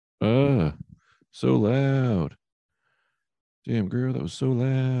So loud. Damn, girl, that was so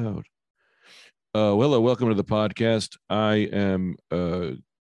loud. Hello, welcome to the podcast. I am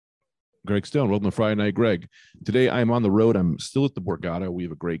Greg Stone. Welcome to Friday Night Greg. Today I am on the road. I'm still at the Borgata. We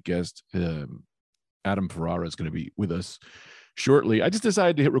have a great guest. Adam Ferrara is going to be with us shortly. I just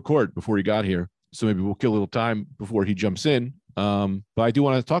decided to hit record before he got here, so maybe we'll kill a little time before he jumps in. But I do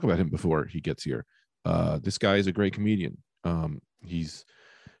want to talk about him before he gets here. This guy is a great comedian. He's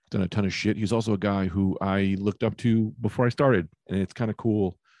done a ton of shit. He's also a guy who I looked up to before I started, and it's kind of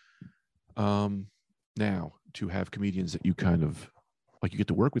cool now to have comedians that you kind of like. You get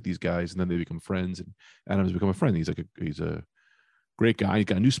to work with these guys, and then they become friends. And Adam's become a friend. He's a great guy. He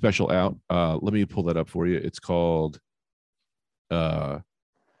got a new special out. Let me pull that up for you. It's called It's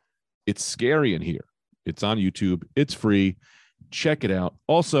Scary in Here. It's on YouTube. It's free. Check it out.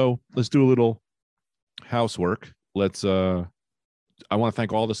 Also, let's do a little housework. I want to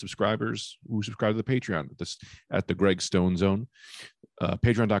thank all the subscribers who subscribe to the Patreon at the Greg Stone Zone.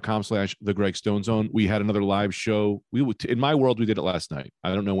 Patreon.com/the Greg Stone Zone. We had another live show. In my world, we did it last night.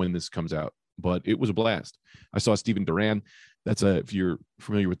 I don't know when this comes out, but it was a blast. I saw Steven Duran. If you're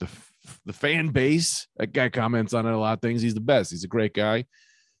familiar with the fan base, that guy comments on it a lot of things. He's the best. He's a great guy.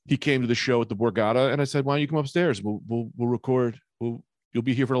 He came to the show at the Borgata, and I said, "Why don't you come upstairs? We'll record. You'll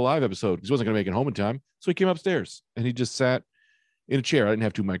be here for the live episode." He wasn't going to make it home in time, so he came upstairs and he just sat in a chair. I didn't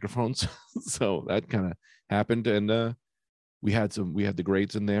have two microphones, so that kind of happened. And we had the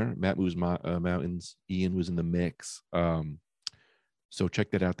greats in there. Matt Moves Mountains. Ian was in the mix. So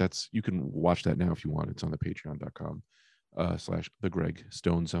check that out. You can watch that now if you want. It's on the patreon.com /the Greg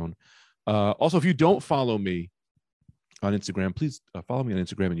Stone Zone. Also, if you don't follow me on Instagram, please follow me on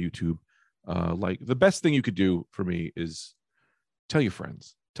Instagram and YouTube. Like, the best thing you could do for me is tell your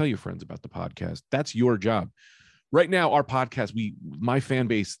friends about the podcast. That's your job. Right now, our podcast, my fan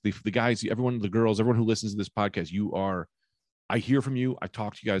base, the guys, everyone, the girls, everyone who listens to this podcast, I hear from you. I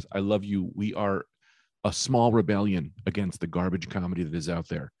talk to you guys. I love you. We are a small rebellion against the garbage comedy that is out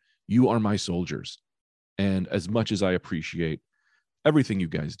there. You are my soldiers. And as much as I appreciate everything you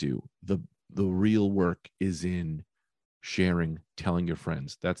guys do, the real work is in sharing, telling your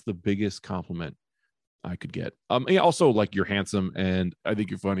friends. That's the biggest compliment I could get. Also, like, you're handsome and I think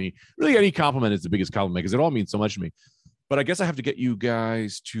you're funny. Really, any compliment is the biggest compliment because it all means so much to me. But I guess I have to get you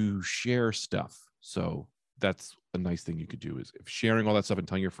guys to share stuff. So that's a nice thing you could do, is if sharing all that stuff and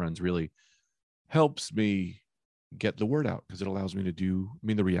telling your friends really helps me get the word out, because it allows me to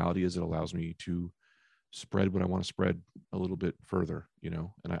the reality is it allows me to spread what I want to spread a little bit further,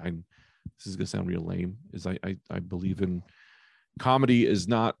 and this is going to sound real lame, is I believe in comedy is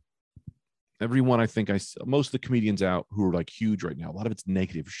not everyone. I think most of the comedians out who are like huge right now, a lot of it's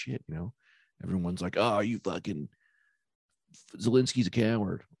negative shit, everyone's like, "Oh, you fucking Zelensky's a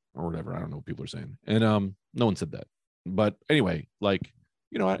coward," or whatever. I don't know what people are saying. And no one said that. But anyway, like,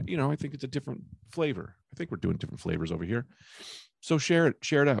 I think it's a different flavor. I think we're doing different flavors over here. So share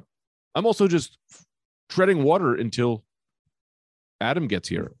it out. I'm also just treading water until Adam gets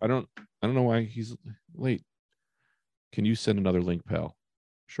here. I don't know why he's late. Can you send another link, pal?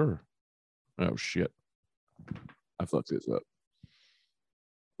 Sure. Oh shit. I fucked this up.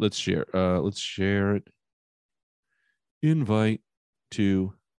 Let's share it. Invite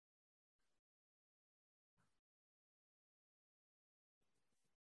to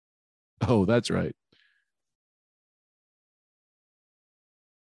Oh, that's right.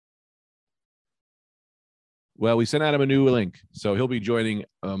 Well, we sent Adam a new link, so he'll be joining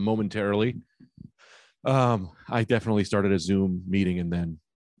momentarily. I definitely started a Zoom meeting and then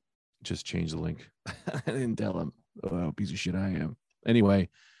just changed the link. I didn't tell him. Oh, piece of shit I am. Anyway,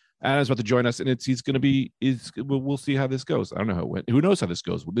 Adam's about to join us, and we'll see how this goes. I don't know how it went. Who knows how this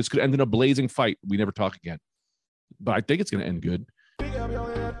goes? This could end in a blazing fight. We never talk again. But I think it's going to end good. Pick up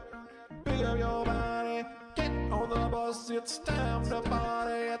your head, pick up your body, get on the bus, it's time to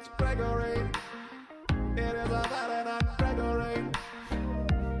party. It's Gregory. It is a Saturday Night Gregory.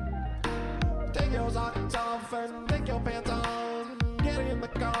 Take your socks off and take your pants on. Get in the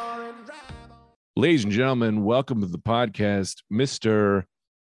car and drive on. Ladies and gentlemen, welcome to the podcast, Mr.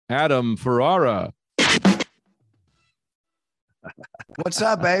 Adam Ferrara. What's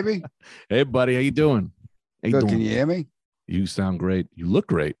up, baby? Hey, buddy. How you doing? Good. Can you hear me? You sound great. You look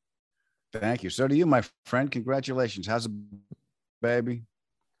great. Thank you. So do you, my friend. Congratulations. How's the baby?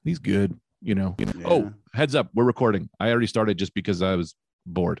 He's good. Yeah. Oh, heads up. We're recording. I already started just because I was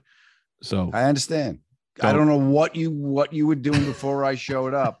bored. So I understand. I don't know what you were doing before I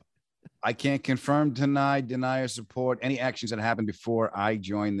showed up. I can't confirm, deny, or support any actions that happened before I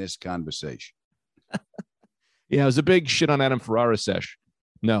joined this conversation. Yeah, it was a big shit on Adam Ferrara sesh.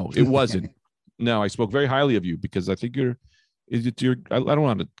 No, it wasn't. No, I spoke very highly of you because I think you're. Is it your? I don't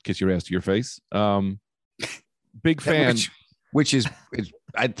want to kiss your ass to your face. Big fan. Which is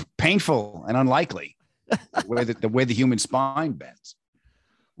painful and unlikely. the way the human spine bends.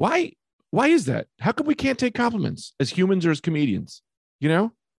 Why is that? How come we can't take compliments as humans or as comedians? You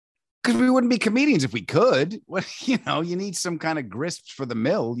know, because we wouldn't be comedians if we could. Well, you need some kind of grist for the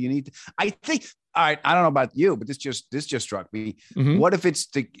mill. I think. All right, I don't know about you, but this just struck me. Mm-hmm. What if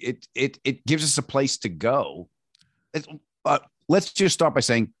it gives us a place to go? Let's just start by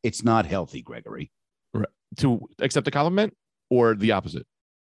saying it's not healthy, Gregory. Right. To accept a compliment or the opposite?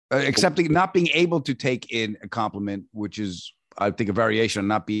 Accepting, not being able to take in a compliment, which is, I think, a variation of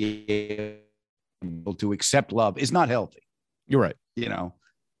not being able to accept love, is not healthy. You're right.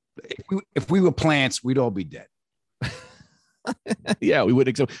 If we were plants, we'd all be dead. Yeah, we would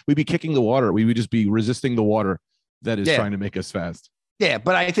accept. We'd be kicking the water. We would just be resisting the water that is trying to make us fast. Yeah,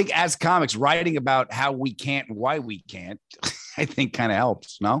 but I think as comics, writing about how we can't and why we can't, I think kind of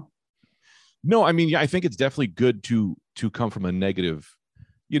helps. No, I mean, yeah, I think it's definitely good to come from a negative,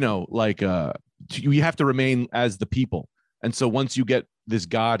 you have to remain as the people. And so once you get this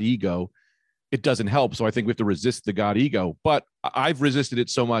God ego, it doesn't help. So I think we have to resist the God ego. But I've resisted it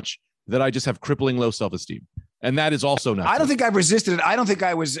so much that I just have crippling low self-esteem. And that is also not. I don't think I've resisted it. I don't think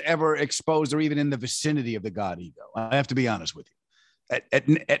I was ever exposed or even in the vicinity of the God ego. I have to be honest with you.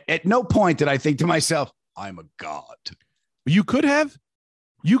 At no point did I think to myself, I'm a god. You could have.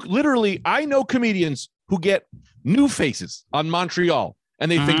 You literally, I know comedians who get new faces on Montreal and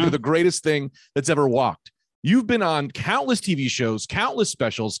they think they're the greatest thing that's ever walked. You've been on countless TV shows, countless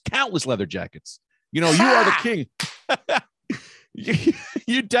specials, countless leather jackets. You are the king.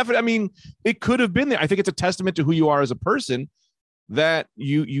 You definitely, I mean, it could have been there. I think it's a testament to who you are as a person that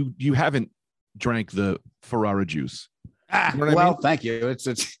you haven't drank the Ferrara juice. You know well, I mean? Thank you.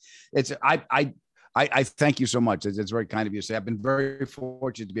 I thank you so much. It's very kind of you to say. I've been very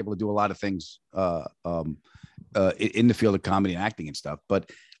fortunate to be able to do a lot of things in the field of comedy and acting and stuff, but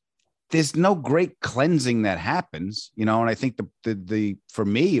there's no great cleansing that happens, and I think the for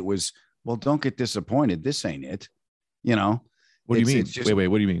me, it was, well, don't get disappointed. This ain't it, What do you mean? Wait,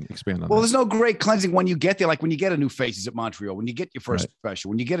 what do you mean? Expand on that. There's no great cleansing when you get there. Like when you get a new Faces at Montreal, when you get your first special,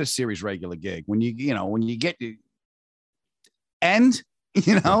 when you get a series regular gig, when you get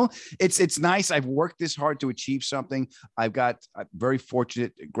it's nice. I've worked this hard to achieve something. I'm very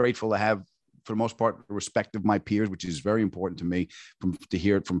fortunate, grateful to have, for the most part, the respect of my peers, which is very important to me to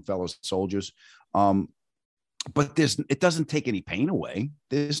hear it from fellow soldiers. But it doesn't take any pain away.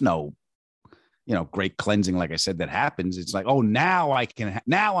 There's no, great cleansing, like I said, that happens. It's like, oh, now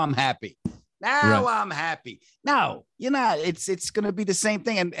I'm happy. I'm happy. No, you're not. It's going to be the same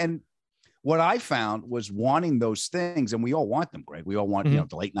thing. And what I found was wanting those things, and we all want them, Greg. We all want,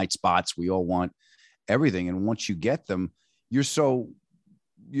 the late night spots. We all want everything. And once you get them, you're so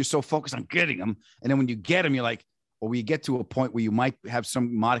focused on getting them. And then when you get them, you're like, or we get to a point where you might have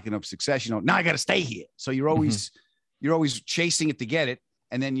some modicum of success, now I got to stay here. So you're always chasing it to get it.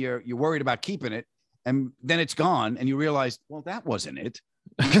 And then you're worried about keeping it. And then it's gone. And you realize, well, that wasn't it.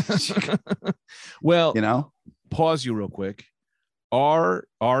 Well, pause you real quick. Are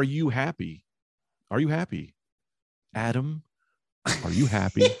you happy? Are you happy? Adam, are you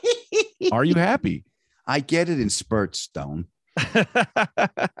happy? Are you happy? I get it in spurts, Stone.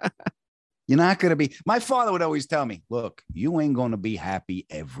 You're not going to be. My father would always tell me, look, you ain't going to be happy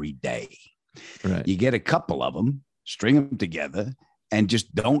every day. Right. You get a couple of them, string them together, and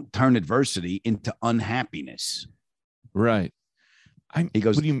just don't turn adversity into unhappiness. Right. He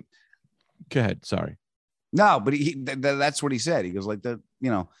goes, what do you, go ahead. Sorry. No, but that's what he said. He goes like the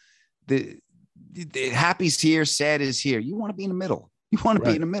happy's here, sad is here. You want to be in the middle. You want to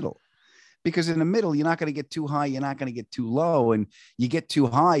be in the middle, because in the middle, you're not going to get too high. You're not going to get too low. And you get too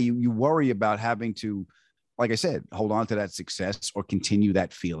high, you worry about having to, like I said, hold on to that success or continue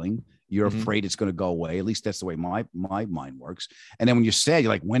that feeling. You're afraid it's going to go away. At least that's the way my mind works. And then when you're sad, you're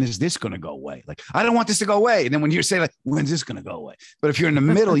like, when is this going to go away? Like, I don't want this to go away. And then when you're saying like, when's this going to go away? But if you're in the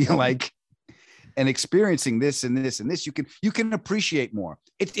middle, you're like, and experiencing this and this and this, you can appreciate more.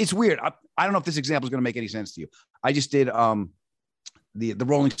 It's weird. I don't know if this example is going to make any sense to you. I just did the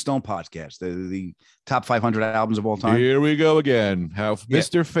Rolling Stone podcast, the top 500 albums of all time. Here we go again. How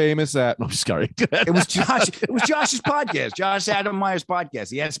Mr. Famous at? No, sorry. It was Josh. It was Josh's podcast. Josh Adam Meyer's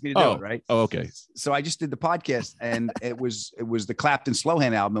podcast. He asked me to do it, right? Oh, okay. So I just did the podcast, and it was the Clapton Slow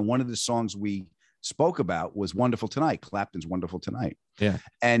Hand album, and one of the songs we spoke about was Wonderful Tonight. Clapton's Wonderful Tonight. Yeah.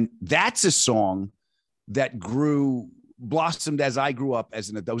 And that's a song that grew blossomed as I grew up as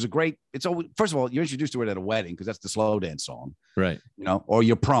an adult. It was a great. It's always, first of all, you're introduced to it at a wedding because that's the slow dance song, Right. you know, or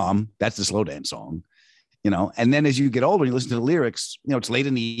your prom. That's the slow dance song, you know. And then as you get older, you listen to the lyrics. You know, it's late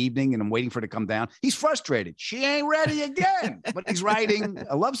in the evening, and I'm waiting for it to come down. He's frustrated. She ain't ready again, but he's writing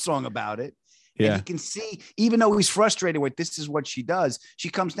a love song about it. Yeah. And he can see, even though he's frustrated with this is what she does, she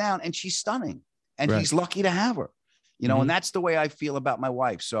comes down and she's stunning, and Right. he's lucky to have her. You know, and that's the way I feel about my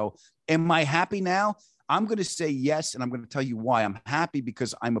wife. So, am I happy now? I'm going to say yes, and I'm going to tell you why. I'm happy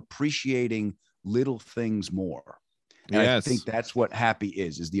because I'm appreciating little things more. And Yes. I think that's what happy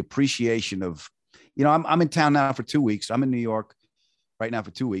is the appreciation of, you know, I'm in town now for 2 weeks. I'm in New York right now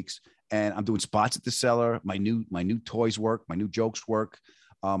for 2 weeks, and I'm doing spots at the Cellar. My new toys work, my new jokes work.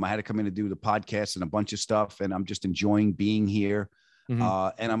 I had to come in and do the podcast and a bunch of stuff, and I'm just enjoying being here.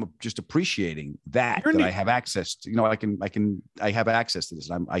 And I'm just appreciating that I have access to, you know, I have access to this.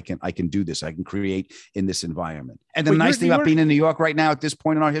 I can do this. I can create in this environment. And the nice thing about being in New York right now at this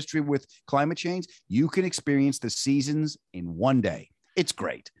point in our history with climate change, you can experience the seasons in one day. It's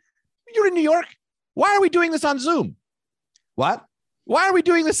great. You're in New York. Why are we doing this on Zoom? What? Why are we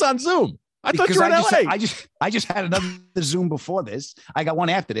doing this on Zoom? I thought you were in LA. I just had another Zoom before this. I got one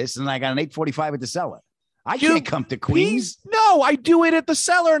after this, and I got an 8:45 at the Cellar. I can't come to Queens. No, I do it at the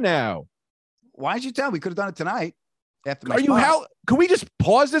Cellar now. Why did you tell me? We could have done it tonight. After my Can we just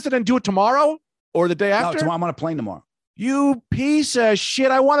pause this and then do it tomorrow or the day after? No, tomorrow I'm on a plane tomorrow. You piece of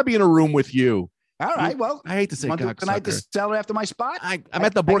shit. I want to be in a room with you. All right. Well, I hate to say tonight the Cellar after my spot. I'm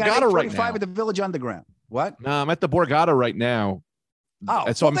at the Borgata right now. At the Village Underground. What? No, I'm at the Borgata right now.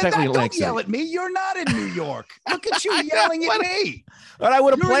 Oh, so I'm technically in don't yell at me. You're not in New York. Look at you yelling at me. But I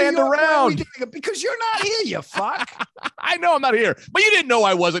would have planned around. Because you're not here, you fuck. I know I'm not here, but you didn't know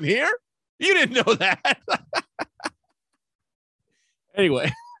I wasn't here. You didn't know that.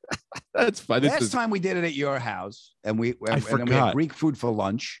 Anyway, that's fine. Last time we did it at your house, and we had Greek food for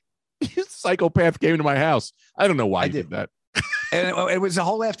lunch. You psychopath came to my house. I don't know why I did that. And it was a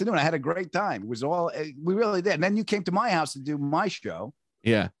whole afternoon. I had a great time. It was we really did. And then you came to my house to do my show.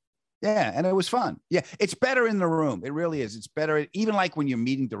 Yeah. Yeah. And it was fun. Yeah. It's better in the room. It really is. It's better. Even like when you're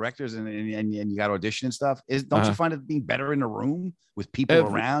meeting directors and you got audition and stuff, don't you find it being better in the room with people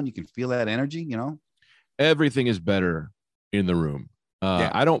around? You can feel that energy, you know? Everything is better in the room.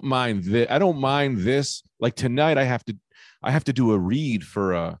 I don't mind this. I don't mind this. Like tonight I have to do a read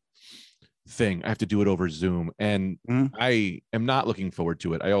for a thing. I have to do it over Zoom, and I am not looking forward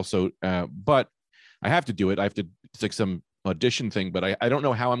to it. I also but I have to do it. It's like some audition thing, but I don't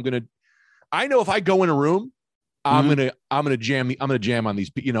know how I'm gonna. I know if I go in a room, I'm gonna jam on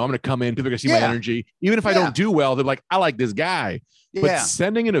these, you know, I'm gonna come in, people are gonna see my energy, even if I don't do well. They're like, I like this guy. But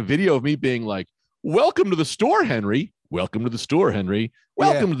sending in a video of me being like, welcome to the store, Henry, welcome to the store, Henry,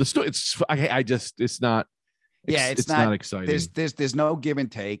 welcome to the store, it's not exciting. There's no give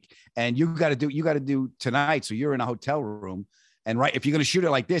and take, and you got to do tonight. So you're in a hotel room, and if you're going to shoot it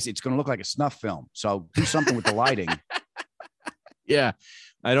like this, it's going to look like a snuff film. So do something with the lighting. Yeah,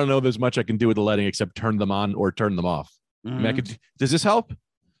 I don't know if there's much I can do with the lighting except turn them on or turn them off. I mean, does this help?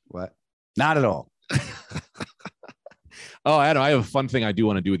 What? Not at all. Oh, I have a fun thing I do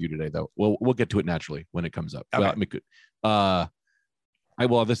want to do with you today, though. Well, we'll get to it naturally when it comes up. Okay.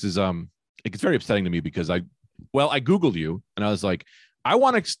 This is it's very upsetting to me because I Googled you and I was like, I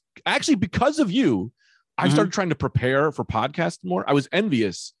want to actually, because of you, I started trying to prepare for podcasts more. I was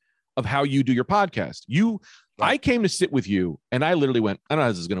envious of how you do your podcast. I came to sit with you and I literally went, I don't know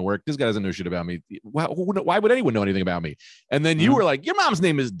how this is going to work. This guy doesn't know shit about me. Why would anyone know anything about me? And then you were like, your mom's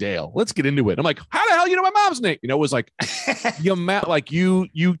name is Dale. Let's get into it. I'm like, how the hell you know my mom's name? You know, it was like,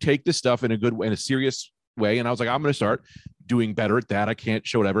 you take this stuff in a good way, in a serious way. And I was like, I'm going to start doing better at that. I can't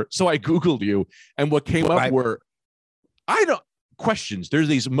show whatever. So I Googled you, and what came up were, questions. There's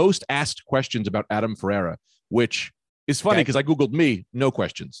these most asked questions about Adam Ferrara, which is funny because I Googled me, no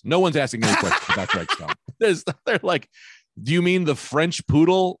questions. No one's asking any questions about Greg Stone. They're like, do you mean the French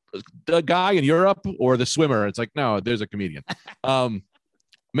poodle guy in Europe or the swimmer? It's like, no, there's a comedian.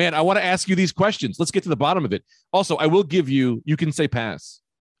 Man, I want to ask you these questions. Let's get to the bottom of it. Also, I will give you can say pass.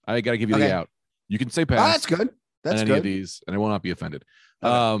 I got to give you the out. You can say pass. Oh, that's good. That's good. Of these, and I will not be offended.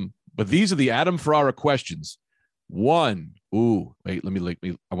 Okay. But these are the Adam Ferrara questions. One. Ooh, wait, let me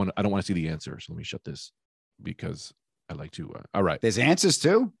I don't want to see the answer. So let me shut this because I like to. All right. There's answers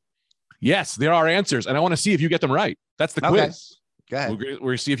too. Yes, there are answers, and I want to see if you get them right. That's the quiz. Go ahead. We're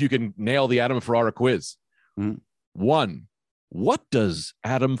going to see if you can nail the Adam Ferrara quiz. One. What does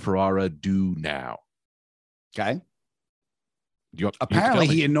Adam Ferrara do now? Okay. Apparently,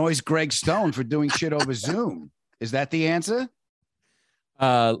 he annoys Greg Stone for doing shit over Zoom. Is that the answer?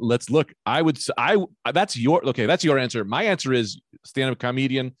 Let's look. That's your answer. My answer is stand-up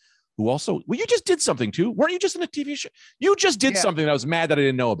comedian who also, well, you just did something too. Weren't you just in a TV show? You just did something that I was mad that I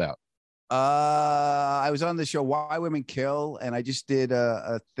didn't know about. I was on the show Why Women Kill, and I just did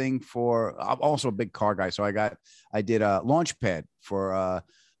a thing for. I'm also a big car guy, so I did a Launchpad for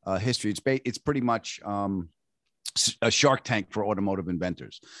history. It's pretty much a Shark Tank for automotive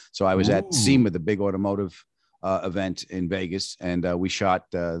inventors. So I was at SEMA, the big automotive event in Vegas, and we shot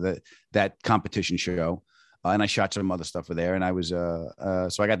that competition show. And I shot some other stuff for there, and I was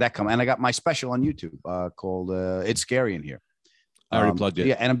so I got that coming, and I got my special on YouTube called "It's Scary in Here." I already plugged it.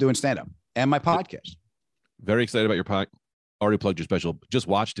 Yeah, and I'm doing stand up and my podcast. Very excited about your podcast. Already plugged your special. Just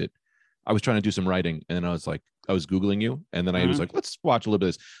watched it. I was trying to do some writing, and I was Googling you, and then I was like, let's watch a little bit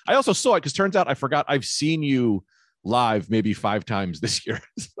of this. I also saw it because turns out I forgot I've seen you live maybe 5 times this year.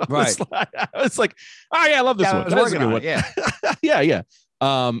 So right. It's like, oh yeah, I love this one. That's a good one. Yeah. yeah.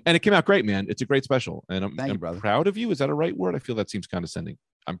 And it came out great, man. It's a great special. And I'm brother. Proud of you. Is that a right word? I feel that seems condescending.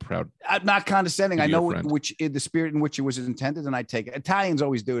 I'm proud. I'm not condescending. I know the spirit in which it was intended, and I take it. Italians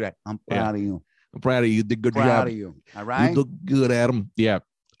always do that. I'm proud of you. I'm proud of you. You did a good job. Proud of you. All right. You look good, Adam. Yeah.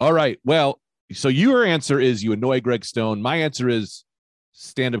 All right. Well, so your answer is you annoy Greg Stone. My answer is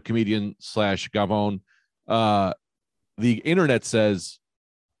stand-up comedian / Gavone. The internet says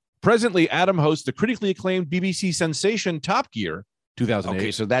presently Adam hosts the critically acclaimed BBC sensation Top Gear 2008.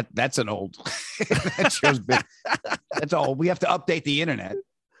 Okay, so that's an old. That show's been. That's old. We have to update the internet.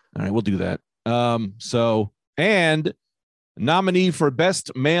 All right, we'll do that. And nominee for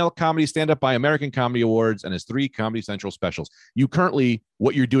Best Male Comedy Stand-Up by American Comedy Awards and has 3 Comedy Central specials. You currently,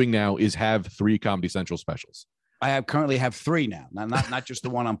 what you're doing now is have 3 Comedy Central specials. I currently have 3 now. Not just the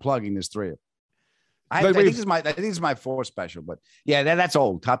one I'm plugging. There's 3 of them. I think it's my 4th special, but yeah, that's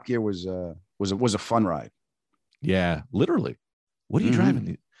old. Top Gear was a fun ride. Yeah, literally. What are you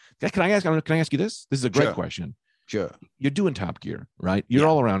driving? Can I ask you this? This is a great question. Sure. You're doing Top Gear, right? You're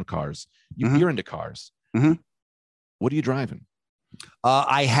all around cars. You're into cars. What are you driving?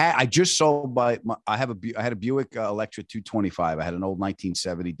 I just sold I had a Buick Electra 225. I had an old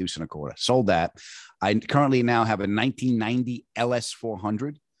 1970 Deuce and a quarter. Sold that. I currently now have a 1990 LS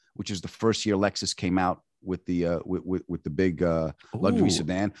 400, which is the first year Lexus came out with the with the big luxury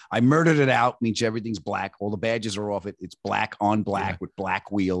sedan. I murdered it out. Means everything's black. All the badges are off it. It's black on black with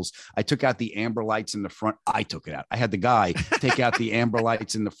black wheels. I took out the amber lights in the front. I took it out. I had the guy take out the amber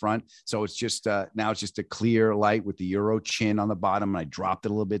lights in the front. So it's just now it's just a clear light with the Euro chin on the bottom. And I dropped it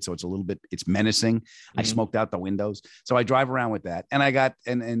a little bit. So it's menacing. I smoked out the windows. So I drive around with that. And I got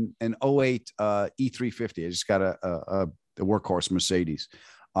an 08 E350. I just got a workhorse Mercedes.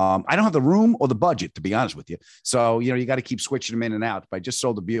 I don't have the room or the budget, to be honest with you. So, you got to keep switching them in and out. But I just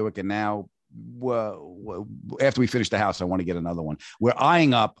sold the Buick, and now after we finish the house, I want to get another one.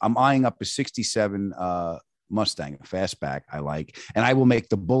 I'm eyeing up a 67 Mustang, a fastback I like, and I will make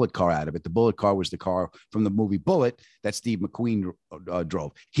the Bullet car out of it. The Bullet car was the car from the movie Bullet that Steve McQueen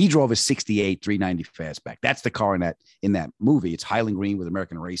drove. He drove a 68 390 fastback. That's the car in that movie. It's Highland Green with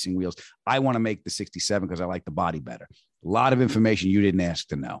American racing wheels. I want to make the 67 because I like the body better. A lot of information you didn't ask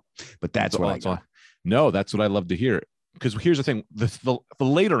to know, but that's what I got. No, that's what I love to hear. Because here's the thing: the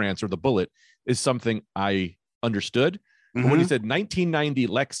later answer, the Bullet, is something I understood. But when you said 1990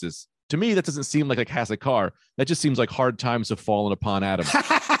 Lexus, to me that doesn't seem like a classic car. That just seems like hard times have fallen upon Adam.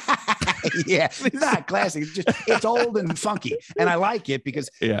 Yeah, it's not classic. It's old and funky, and I like it because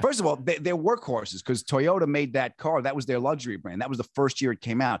first of all, they're workhorses. Because Toyota made that car. That was their luxury brand. That was the first year it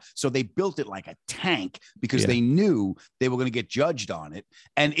came out. So they built it like a tank because they knew they were going to get judged on it.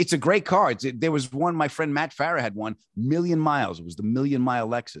 And it's a great car. There was one. My friend Matt Farah had one, 1,000,000 miles. It was the 1,000,000 mile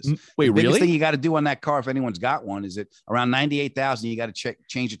Lexus. Wait, the biggest really? thing you got to do on that car, if anyone's got one, is it around 98,000. You got to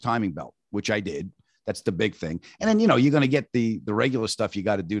change the timing belt, which I did. That's the big thing. And then, you're going to get the regular stuff you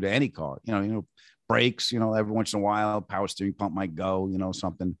got to do to any car, brakes, every once in a while, power steering pump might go,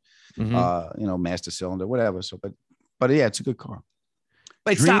 something, master cylinder, whatever. So, but yeah, it's a good car.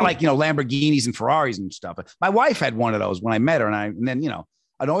 But it's not like, Lamborghinis and Ferraris and stuff. My wife had one of those when I met her, and then,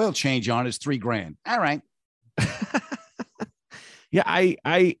 an oil change on it is $3,000. All right. Yeah.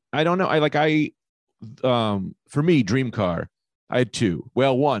 I don't know. For me, dream car, I had 2.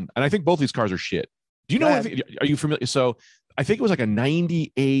 Well, one, and I think both these cars are shit. Do you know? Are you familiar? So I think it was like a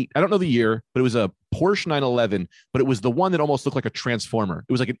 98. I don't know the year, but it was a Porsche 911, but it was the one that almost looked like a transformer.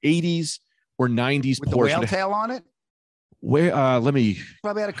 It was like an 80s or 90s with Porsche. The whale tail on it? Where, let me.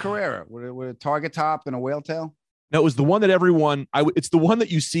 Probably had a Carrera with a target top and a whale tail. No, it was the one that it's the one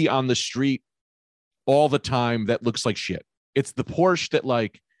that you see on the street all the time that looks like shit. It's the Porsche that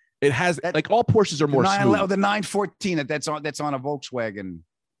It has like all Porsches are more smooth. The 914 that's on a Volkswagen.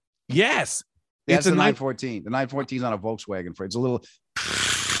 Yes. That's the 914. The 914 is on a Volkswagen. It's a little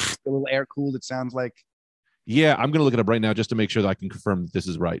air cooled, it sounds like. Yeah, I'm gonna look it up right now just to make sure that I can confirm that this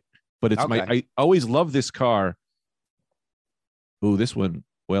is right. But it's Okay. I always love this car. Oh, this one.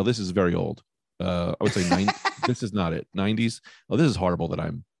 Well, this is very old. I would say this is not it. 90s. Oh, this is horrible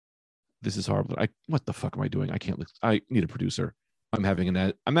this is horrible. What the fuck am I doing? I can't look. I need a producer. I'm having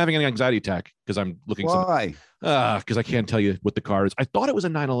an anxiety attack because I'm looking. Why? Because I can't tell you what the car is. I thought it was a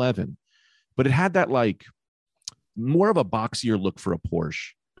 911, but it had that like more of a boxier look for a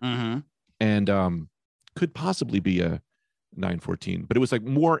Porsche, and could possibly be a 914. But it was like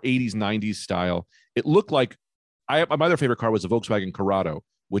more 80s, 90s style. It looked like my other favorite car was a Volkswagen Corrado,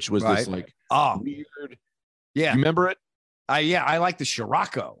 which was this like weird. Yeah, you remember it? I like the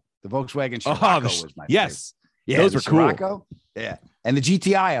Scirocco. The Volkswagen Scirocco was my favorite. Yeah, those were cool. Scirocco. Yeah, and the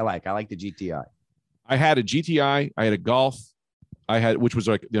GTI I like the GTI. I had a GTI. I had a Golf. Which was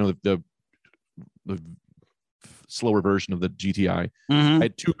like the slower version of the GTI. I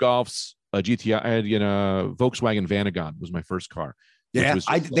had two Golfs, a GTI. I had Volkswagen Vanagon was my first car. Yeah,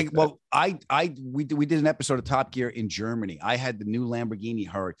 I think. Well, we did an episode of Top Gear in Germany. I had the new Lamborghini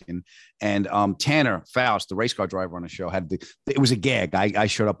Huracan, and Tanner Faust, the race car driver on the show, had it was a gag. I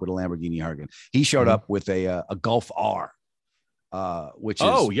showed up with a Lamborghini Huracan. He showed up with a Golf R, which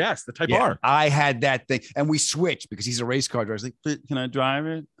is yes, the Type R. I had that thing, and we switched because he's a race car driver. He's like, "Can I drive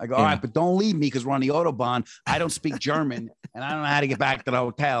it?" I go, "All right, but don't leave me because we're on the Autobahn. I don't speak German, and I don't know how to get back to the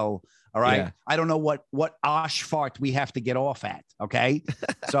hotel." All right. Yeah. I don't know what Aschfahrt we have to get off at. Okay.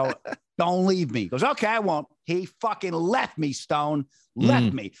 So don't leave me. He goes, okay, I won't. He fucking left me, Stone.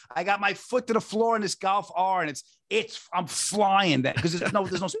 Left me. I got my foot to the floor in this Golf R, and I'm flying that because there's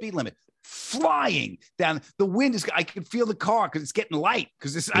no speed limit. Flying down. The wind I can feel the car because it's getting light.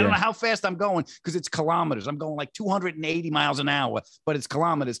 Because I don't know how fast I'm going because it's kilometers. I'm going like 280 miles an hour, but it's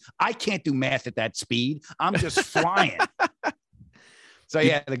kilometers. I can't do math at that speed. I'm just flying. So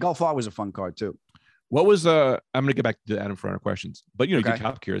yeah, the Golf R was a fun car too. What was I'm gonna get back to Adam for our questions, but you did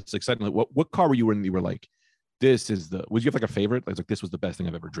Top Gear. It's exciting. Like, what car were you in? You were like, this is would you have like a favorite? Like this was the best thing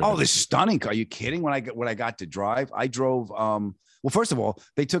I've ever driven. Oh, this stunning car. Are you kidding? When I got to drive, I drove. Well, first of all,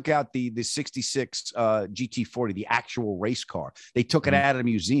 they took out the 66 GT40, the actual race car. They took it out of the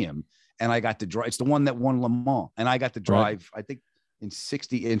museum, and I got to drive. It's the one that won Le Mans, and I got to drive. I think in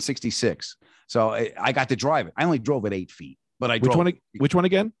 66. So I got to drive it. I only drove at 8 feet. But I drove. Which one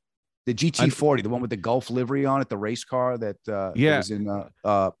again? The GT40, the one with the Gulf livery on it, the race car that was in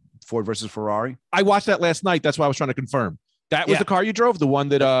Ford versus Ferrari. I watched that last night. That's why I was trying to confirm. That was the car you drove, the one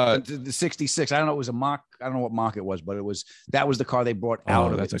that the 66. I don't know. It was a Mach. I don't know what Mach it was, but that was the car they brought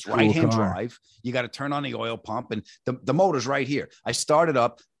out. That's it's a cool right-hand car. drive. You got to turn on the oil pump, and the motor's right here. I started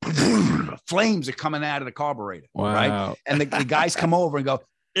up, flames are coming out of the carburetor. Wow. Right, and the guys come over and go,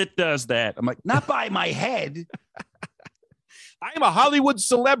 "It does that." I'm like, not by my head. I am a Hollywood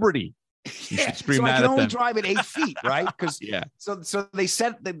celebrity. You should scream so that I can at only them. drive at 8 feet, right? Because so they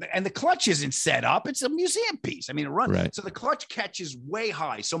set and the clutch isn't set up. It's a museum piece. I mean, it runs. Right. So the clutch catches way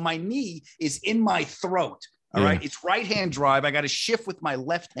high. So my knee is in my throat. All right. It's right-hand drive. I got to shift with my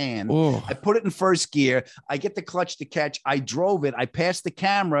left hand. Oh. I put it in first gear. I get the clutch to catch. I drove it. I passed the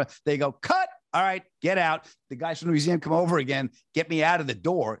camera. They go, cut. All right, get out. The guys from the museum come over again, get me out of the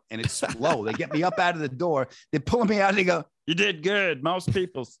door, and it's slow. They get me up out of the door. They're pulling me out, and they go, "You did good. Most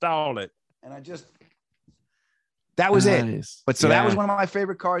people stalled it." And that was it. But that was one of my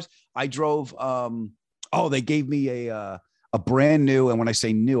favorite cars. I drove. They gave me a brand new, and when I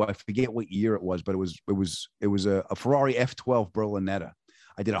say new, I forget what year it was, but it was a Ferrari F12 Berlinetta.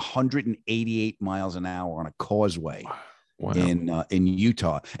 I did 188 miles an hour on a causeway. Wow. In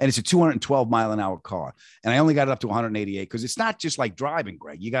Utah, and it's a 212 mile an hour car, and I only got it up to 188 because it's not just like driving,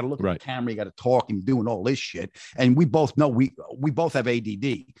 Greg. You got to look at the camera, you got to talk, and doing all this shit. And we both know we both have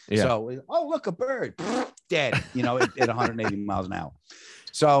ADD. Yeah. So look, a bird, dead, at 180 miles an hour.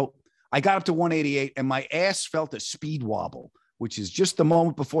 So I got up to 188, and my ass felt a speed wobble, which is just the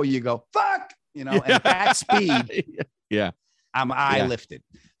moment before you go fuck, and at that speed, I lifted.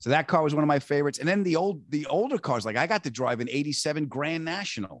 So that car was one of my favorites. And then the older cars, like I got to drive an 87 Grand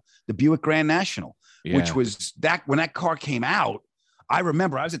National, the Buick Grand National, which was when that car came out. I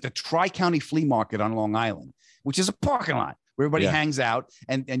remember I was at the Tri-County Flea Market on Long Island, which is a parking lot where everybody hangs out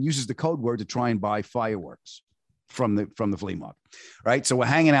and uses the code word to try and buy fireworks from the flea market. Right. So we're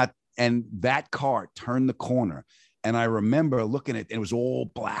hanging out, and that car turned the corner. And I remember looking at it, and it was all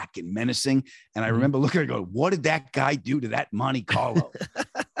black and menacing. And I remember looking at it and going, what did that guy do to that Monte Carlo?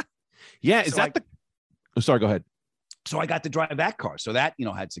 Sorry, go ahead. So I got to drive that car. So that,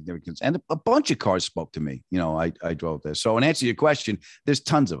 had significance. And a bunch of cars spoke to me. I drove this. So in answer to your question, there's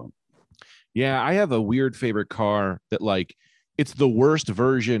tons of them. Yeah, I have a weird favorite car that it's the worst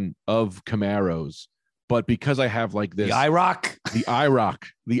version of Camaros, but because I have this The IROC.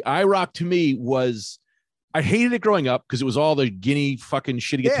 The IROC to me I hated it growing up because it was all the Guinea fucking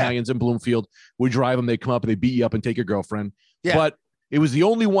shitty Italians in Bloomfield would drive them. They come up and they beat you up and take your girlfriend. Yeah. But it was the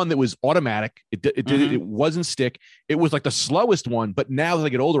only one that was automatic. It wasn't stick. It was the slowest one. But now as I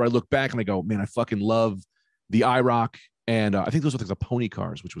get older, I look back and I go, man, I fucking love the IROC. And I think those were the pony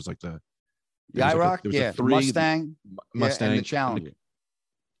cars, which was the IROC, the Mustang, and the Challenger.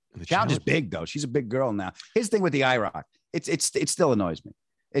 The Challenger is big though. She's a big girl now. His thing with the IROC, it still annoys me.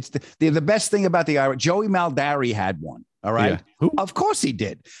 It's the best thing about the IROC. Joey Maldari had one. All right. Yeah. Of course he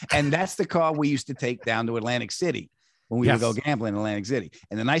did. And that's the car we used to take down to Atlantic City when we would go gambling in Atlantic City.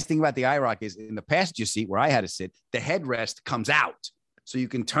 And the nice thing about the IROC is in the passenger seat where I had to sit, the headrest comes out. So you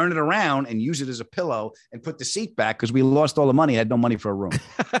can turn it around and use it as a pillow and put the seat back because we lost all the money. Had no money for a room.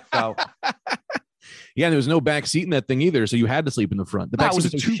 So yeah, there was no back seat in that thing either. So you had to sleep in the front. The back was a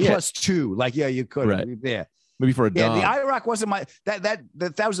 2+2. You could. Right. Yeah. Maybe for a dog. The IROC wasn't my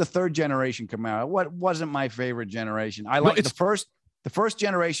that was the third generation Camaro. What wasn't my favorite generation? I liked the first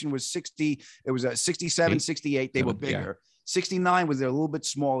generation was 60. It was a 67, 68. They were bigger. Yeah. 69 was a little bit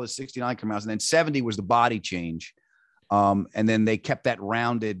smaller, 69 Camaros, and then 70 was the body change. And then they kept that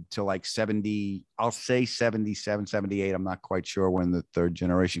rounded to 70. I'll say 77, 78. I'm not quite sure when the third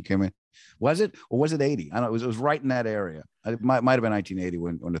generation came in. Was it or was it 80? I don't know. It was right in that area. It might have been 1980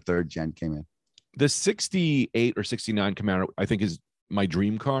 when the third gen came in. The 68 or 69 Camaro, I think, is my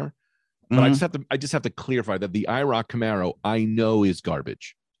dream car. But I just have to clarify that the IROC Camaro I know is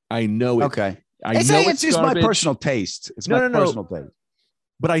garbage. I know it. Okay. It's just garbage. My personal taste. It's my personal taste.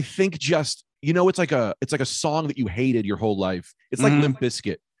 But I think just it's like a song that you hated your whole life. It's like Limp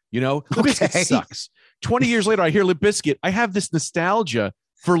Bizkit. Limp Bizkit sucks. 20 years later, I hear Limp Bizkit. I have this nostalgia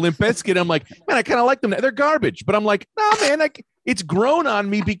for Limp Bizkit. I'm like, man, I kind of like them. They're garbage. But I'm like, no, man, it's grown on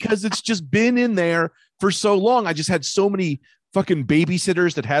me because it's just been in there for so long. I just had so many fucking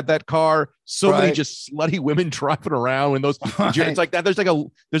babysitters that had that car. So many just slutty women driving around and those. It's like that.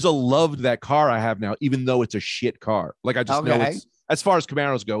 There's a love to that car I have now, even though it's a shit car. I just know it's, as far as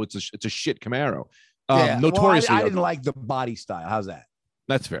Camaros go, it's a shit Camaro. Notoriously, I didn't like the body style. How's that?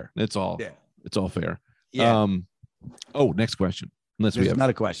 That's fair. It's all fair. Yeah. Next question. Unless we have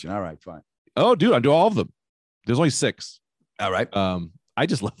not a question. All right, fine. Oh, dude, I do all of them. There's only 6. All right. I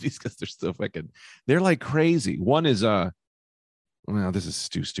just love these because they're so they're like crazy. One is this is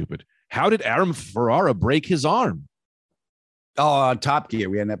too stupid. How did Adam Ferrara break his arm? Oh, on Top Gear.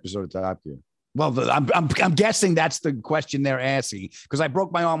 We had an episode of Top Gear. Well, I'm guessing that's the question they're asking because I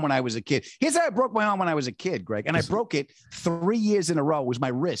broke my arm when I was a kid. Here's how I broke my arm when I was a kid, Greg, and I broke it 3 years in a row. It was my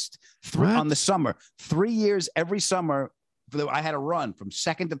wrist on the summer. 3 years every summer. I had a run from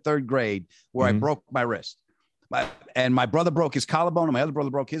 2nd to 3rd grade where I broke my wrist. And my brother broke his collarbone and my other brother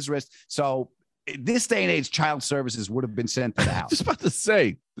broke his wrist. So this day and age, child services would have been sent to the house. I was about to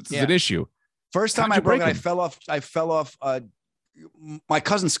say, this is an issue. First time I broke it, I fell off. My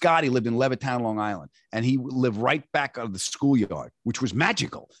cousin Scotty lived in Levittown, Long Island, and he lived right back out of the schoolyard, which was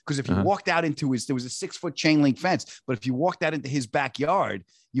magical. Because if you walked out into there was a 6-foot chain link fence, but if you walked out into his backyard,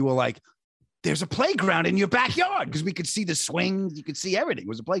 you were like, there's a playground in your backyard because we could see the swings. You could see everything. It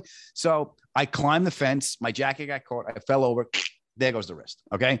was a play. So I climbed the fence. My jacket got caught. I fell over. There goes the wrist.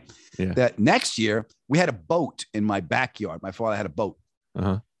 Okay. Yeah. That next year we had a boat in my backyard. My father had a boat.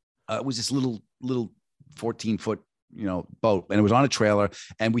 It was this little 14-foot, boat, and it was on a trailer.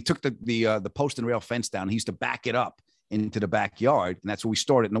 And we took the post and rail fence down. He used to back it up into the backyard, and that's where we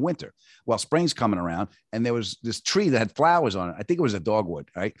stored it in the winter. Well, spring's coming around, and there was this tree that had flowers on it. I think it was a dogwood,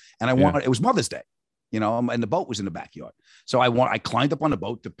 right? And it was Mother's Day, and the boat was in the backyard. So I climbed up on the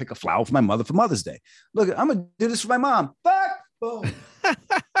boat to pick a flower for my mother for Mother's Day. Look, I'm gonna do this for my mom. Fuck, boom.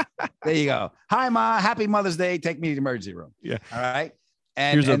 There you go. Hi, Ma. Happy Mother's Day. Take me to the emergency room. Yeah. All right.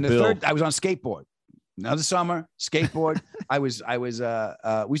 And the third, I was on skateboard. Another summer, skateboard. we used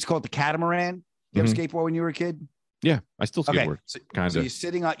to call it the catamaran. You ever skateboard when you were a kid? Yeah, I still skateboard. Okay. So you're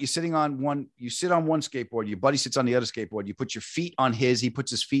sitting on one. You sit on one skateboard. Your buddy sits on the other skateboard. You put your feet on his. He puts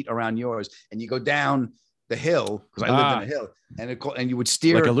his feet around yours, and you go down the hill because I lived on a hill, and you would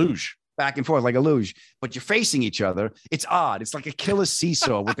steer like a luge back and forth like a luge. But you're facing each other. It's odd. It's like a killer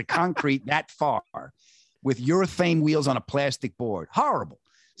seesaw with the concrete that far, with urethane wheels on a plastic board. Horrible.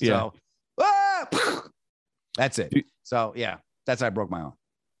 So, that's it. So yeah, that's how I broke my arm.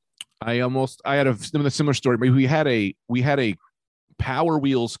 I had a similar story. We had a Power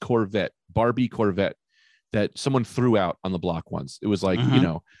Wheels Corvette, Barbie Corvette, that someone threw out on the block once. It was like, Mhm. you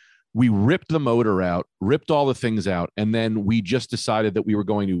know, we ripped the motor out, ripped all the things out, and then we just decided that we were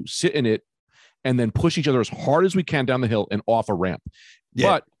going to sit in it and then push each other as hard as we can down the hill and off a ramp. Yeah.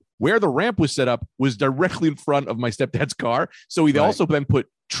 But where the ramp was set up was directly in front of my stepdad's car. So we Right. also then put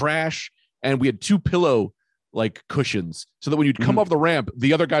trash, and we had 2 pillow like cushions so that when you'd come Mhm. off the ramp,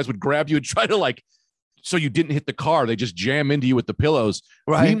 the other guys would grab you and try to like, so you didn't hit the car. They just jam into you with the pillows.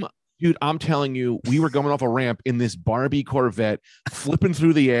 Right. Dude, I'm telling you, we were going off a ramp in this Barbie Corvette, flipping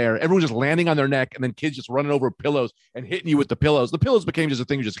through the air. Everyone just landing on their neck, and then kids just running over pillows and hitting you with the pillows. The pillows became just a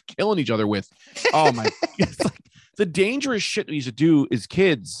thing, just killing each other with. Oh my! It's like the dangerous shit we used to do as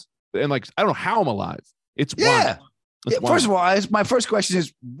kids, and like I don't know how I'm alive. It's Yeah. wild. It's First of wild. all, my first question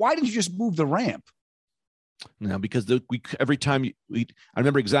is, why didn't you just move the ramp? No, because we every time I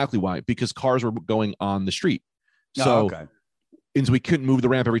remember exactly why, because cars were going on the street, so. Oh, okay. And so we couldn't move the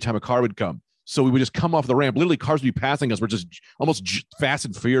ramp every time a car would come. So we would just come off the ramp. Literally, cars would be passing us. We're just almost Fast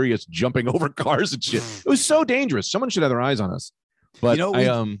and Furious jumping over cars and shit. It was so dangerous. Someone should have their eyes on us. But You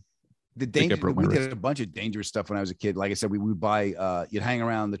know, The think I danger, broke my we wrist. did a bunch of dangerous stuff when I was a kid. Like I said, we would buy, you'd hang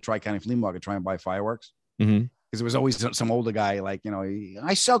around the Tri-County Flea Market, try and buy fireworks. Mhm. Because there was always some older guy, like, you know,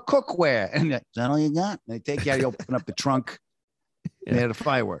 I sell cookware. And is that all you got? And they take you out, you open up the trunk, and they had the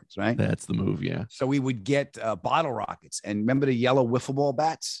fireworks, right? That's the move. Yeah. So we would get bottle rockets. And remember the yellow wiffle ball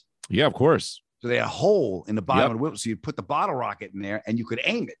bats? Yeah, of course. So they had a hole in the bottom Yep. of the wiffle. So you'd put the bottle rocket in there and you could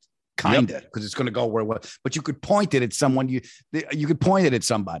aim it, kind of, because it's going to go where it was. But you could point it at someone. You could point it at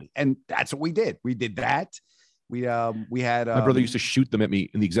somebody. And that's what we did. We did that. We had My brother used to shoot them at me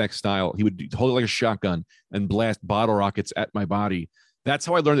in the exact style. He would hold it like a shotgun and blast bottle rockets at my body. That's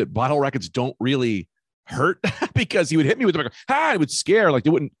how I learned that bottle rockets don't really hurt because he would hit me with them. It would scare, like they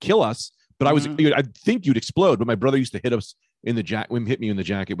wouldn't kill us, but I'd think you'd explode. But my brother used to hit us in the jacket, hit me in the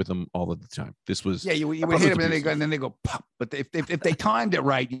jacket with them all of the time. This was you would brother hit was them and then they go pop. But if they timed it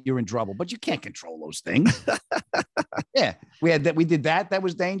right, you're in trouble. But you can't control those things. Yeah, we had that. We did that. That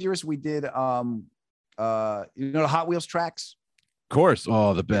was dangerous. We did the Hot Wheels tracks. Of course.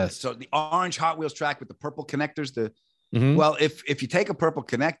 Oh, the best. So the orange Hot Wheels track with the purple connectors. Mhm. Well, if you take a purple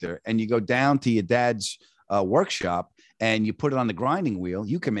connector and you go down to your dad's workshop and you put it on the grinding wheel,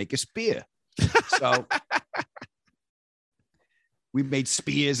 you can make a spear. So we made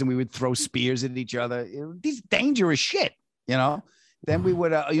spears and we would throw spears at each other. These dangerous shit, you know. Then we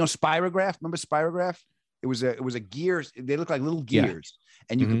would, Spirograph. Remember Spirograph? It was a gears. They look like little Yeah. gears,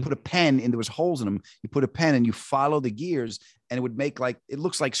 and you could put a pen and there was holes in them. You put a pen and you follow the gears, and it would make it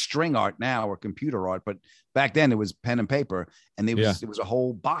looks like string art now or computer art, but back then it was pen and paper, and it was a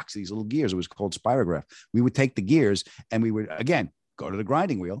whole box of these little gears. It was called Spirograph. We would take the gears and we would again go to the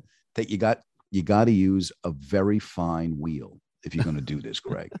grinding wheel. You got to use a very fine wheel if you're going to do this,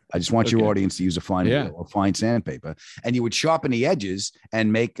 Greg. I just want your Okay. audience to use a fine wheel or fine sandpaper, and you would sharpen the edges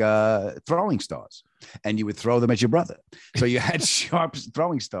and make throwing stars, and you would throw them at your brother. So you had sharp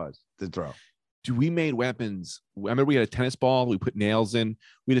throwing stars to throw. Dude, we made weapons. I remember we had a tennis ball. We put nails in.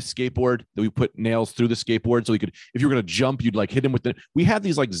 We had a skateboard that we put nails through the skateboard. So we could, if you were going to jump, you'd like hit him with we had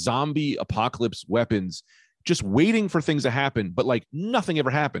these like zombie apocalypse weapons just waiting for things to happen, but like nothing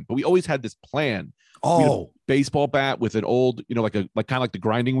ever happened. But we always had this plan. We had a baseball bat with an old, kind of like the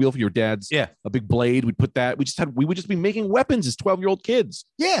grinding wheel for your dad's. Yeah. A big blade. We'd put that. We would just be making weapons as 12-year-old kids.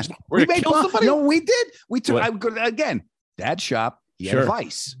 Yeah. We're We gonna made kill bombs. somebody. You know what we did? We took, What? I would go again, dad's shop. He had Sure. a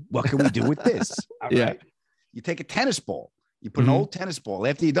vice. What can we do with this? All Yeah. right. You take a tennis ball. You put an Mhm. old tennis ball.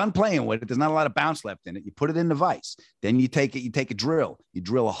 After you're done playing with it, there's not a lot of bounce left in it. You put it in the vise. Then you take a drill. You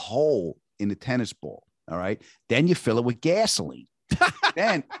drill a hole in the tennis ball. All right. Then you fill it with gasoline.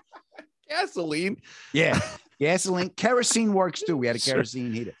 Then, Gasoline. yeah, gasoline. Kerosene works too. We had a Sure.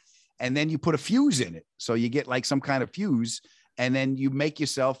 kerosene heater. And then you put a fuse in it. So you get like some kind of fuse. And then you make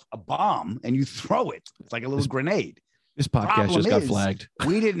yourself a bomb and you throw it. It's like a little grenade. This podcast Problem just got is- flagged.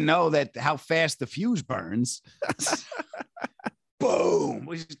 We didn't know that how fast the fuse burns. Boom.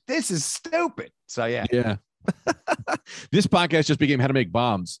 This is stupid. So yeah. Yeah. This podcast just became how to make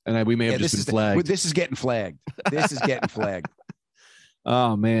bombs, and we may have Yeah, just been flagged. This is getting flagged. This is getting flagged.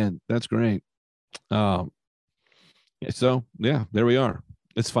 Oh man, that's great. Yeah, so yeah, there we are.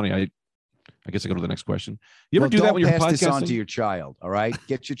 It's funny. I guess I go to the next question. You ever Well, do that don't when you're pass this on podcasting? to your child. All right.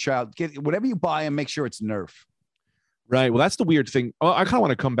 Get your child, get whatever you buy and make sure it's Nerf. Right. Well, that's the weird thing. Oh, I kind of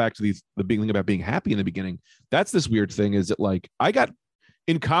want to come back to the big thing about being happy in the beginning. That's this weird thing is that like I got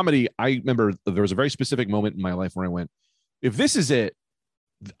in comedy. I remember there was a very specific moment in my life where I went, if this is it,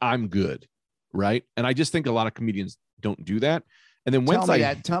 I'm good. Right. And I just think a lot of comedians don't do that. And then once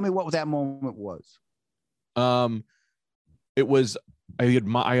Tell me what that moment was. it was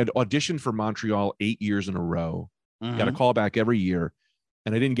I had auditioned for Montreal 8 years in a row. Got a Mhm. call back every year,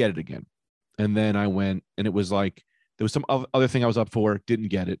 and I didn't get it again. And then I went, and it was like there was some other thing I was up for, didn't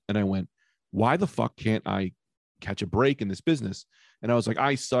get it, and I went, why the fuck can't I catch a break in this business? And I was like,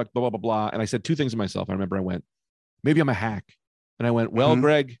 I suck, blah blah blah blah. And I said two things to myself. I remember I went, maybe I'm a hack. And I went, well, Mhm.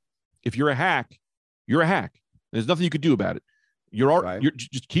 Greg, if you're a hack, you're a hack. There's nothing you could do about it. Right. You're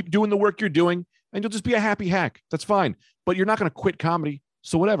just keep doing the work you're doing, and you'll just be a happy hack. That's fine. But you're not going to quit comedy.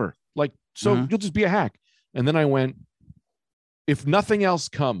 So whatever. Like, so Mhm. you'll just be a hack. And then I went, if nothing else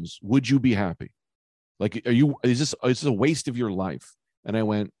comes, would you be happy? Like, is this a waste of your life? And I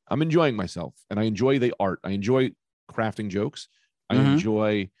went, I'm enjoying myself, and I enjoy the art. I enjoy crafting jokes. I Mhm.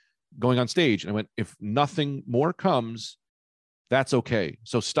 enjoy going on stage. And I went, if nothing more comes, that's okay.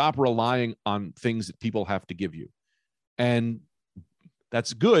 So stop relying on things that people have to give you. And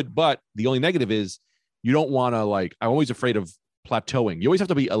that's good. But the only negative is you don't want to, like, I'm always afraid of plateauing. You always have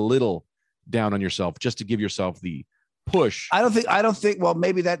to be a little down on yourself just to give yourself the push I don't think. Well,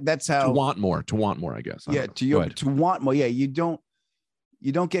 maybe that's to how. want more, I guess. I Yeah, don't know. Go ahead. to want more. Yeah, you don't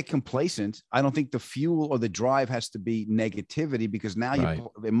get complacent. I don't think the fuel or the drive has to be negativity, because now Right.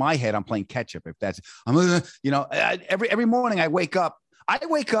 in my head I'm playing catch up. If that's every morning I wake up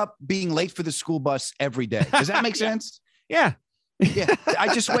being late for the school bus every day. Does that make sense? Yeah. Yeah,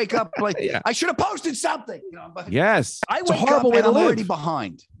 I just wake up like Yeah. I should have posted something. But Yes. I It's a wake up horrible way and to I'm live. already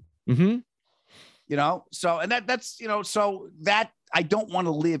behind. Mm-hmm. So and that's so that I don't want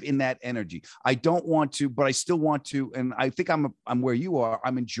to live in that energy. I don't want to, but I still want to. And I think I'm where you are.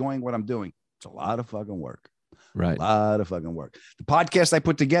 I'm enjoying what I'm doing. It's a lot of fucking work. Right. A lot of fucking work. The podcast I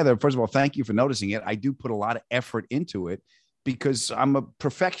put together, first of all, thank you for noticing it. I do put a lot of effort into it because I'm a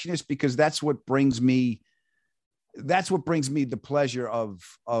perfectionist, because that's what brings me the pleasure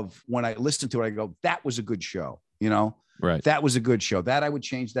of when I listen to it. I go, that was a good show. Right. That was a good show. That I would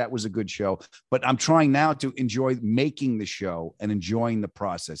change. That was a good show. But I'm trying now to enjoy making the show and enjoying the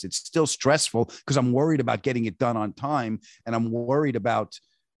process. It's still stressful because I'm worried about getting it done on time, and I'm worried about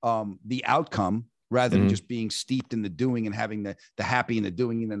the outcome rather than Mhm. just being steeped in the doing and having the happy in the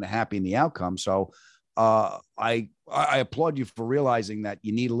doing and then the happy in the outcome. So I applaud you for realizing that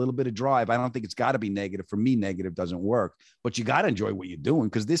you need a little bit of drive. I don't think it's got to be negative. For me, negative doesn't work, but you got to enjoy what you're doing,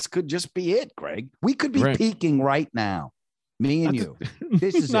 because this could just be it, Greg. We could be Right. peaking right now, me and you.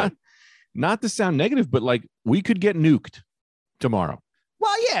 This is not, it. not to sound negative, but like we could get nuked tomorrow.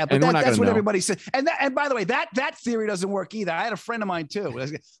 Well, yeah, but And we're not that's gonna what know. everybody said. And by the way, that theory doesn't work either. I had a friend of mine too.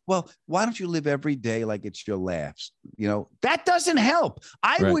 Well, why don't you live every day like it's your last? That doesn't help.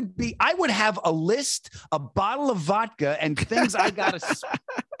 I Right. would have a list, a bottle of vodka, and things I gotta.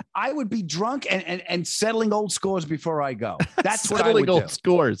 I would be drunk and settling old scores before I go. That's what I Settling would old do.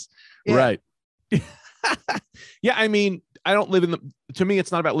 scores. Yeah. Right. Yeah. I mean, I don't live to me,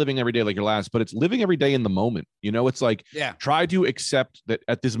 it's not about living every day like your last, but it's living every day in the moment. It's like, Yeah. try to accept that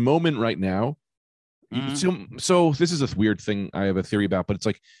at this moment right now. So this is a weird thing I have a theory about, but it's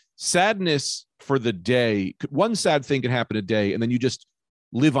like sadness for the day. One sad thing can happen a day, and then you just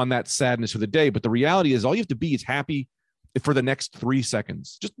live on that sadness for the day. But the reality is all you have to be is happy for the next 3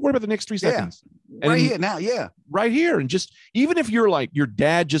 seconds. Just worry about the next 3 Yeah. seconds. Right And here now. Yeah. right here. And just, even if you're like, your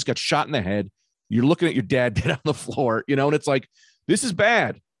dad just got shot in the head, you're looking at your dad dead on the floor, and it's like, this is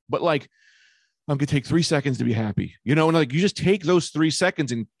bad, but like, I'm going to take 3 seconds to be happy, and like, you just take those 3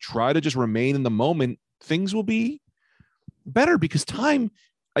 seconds and try to just remain in the moment. Things will be better, because time,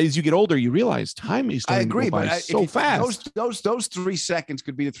 as you get older, you realize time is I starting agree, to go by but so fast. Those 3 seconds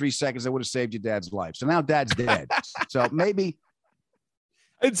could be the 3 seconds that would have saved your dad's life. So now dad's dead. So maybe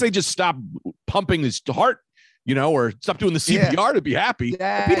I'd say just stop pumping his heart, or stop doing the CPR to be happy.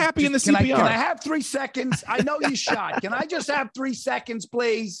 Dad, Be happy in the can CPR. can I have 3 seconds? I know you shot. Can I just have 3 seconds,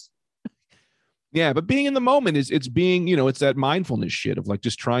 please? Yeah, but being in the moment it's being, it's that mindfulness shit of like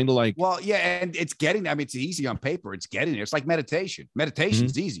just trying to like. Well, yeah, and it's getting. I mean, it's easy on paper. It's getting there. It's like meditation. Meditation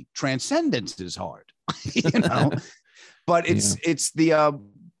is easy. Transcendence is hard. But it's the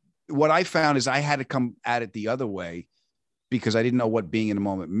what I found is I had to come at it the other way, because I didn't know what being in a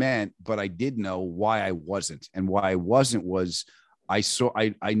moment meant, but I did know why I wasn't. And why I wasn't was I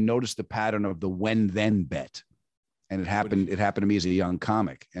noticed the pattern of the when then bet. And it happened to me as a young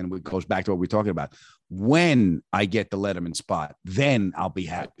comic. And it goes back to what we're talking about. When I get the Letterman spot, then I'll be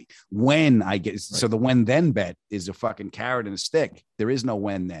happy. When I get, so the when then bet is a fucking carrot and a stick. There is no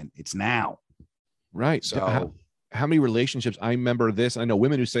when then. It's now. Right. So how many relationships, I remember this. I know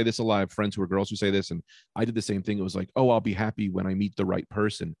women who say this a lot. I have friends who are girls who say this. And I did the same thing. It was like, oh, I'll be happy when I meet the right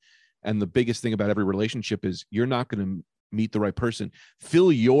person. And the biggest thing about every relationship is you're not going to meet the right person.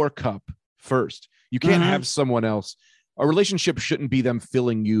 Fill your cup first. You can't have someone else A relationship shouldn't be them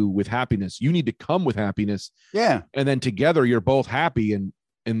filling you with happiness. You need to come with happiness. Yeah. And then together you're both happy,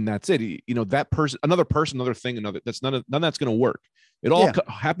 and that's it. You know, that person, another thing, that's none of that's going to work. It all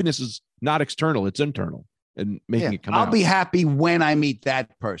happiness is not external, it's internal, and making it come out. I'll be happy when I meet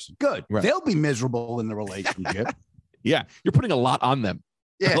that person. Good. Right. They'll be miserable in the relationship. Yeah. You're putting a lot on them.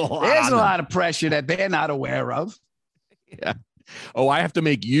 Yeah. There's a lot of pressure that they're not aware of. Yeah. Oh, I have to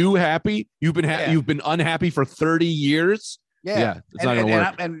make you happy. You've been unhappy for 30 years. Yeah. It's not going to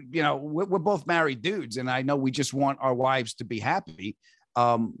work. And you know, we're both married dudes, and I know we just want our wives to be happy.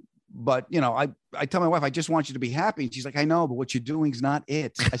 But you know, I tell my wife, I just want you to be happy. And she's like, I know, but what you're doing is not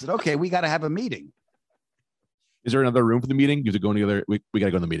it. I said, okay, we got to have a meeting. Is there another room for the meeting? You have to go together. We got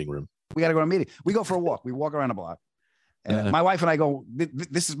to go in the meeting room. We got to go to a meeting. We go for a walk. We walk around the block. And my wife and I go,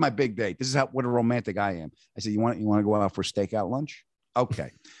 this is my big date. This is what a romantic I am. I said, you want to go out for a stakeout lunch?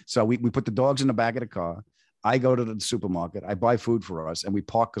 Okay. So we put the dogs in the back of the car. I go to the supermarket. I buy food for us, and we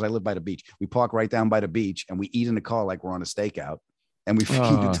park, because I live by the beach. We park right down by the beach, and we eat in the car like we're on a stakeout, and we feed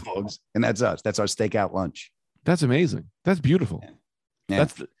the dogs. And that's us. That's our stakeout lunch. That's amazing. That's beautiful. Yeah.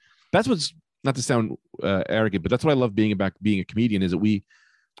 That's what's, not to sound arrogant, but that's what I love being a comedian, is that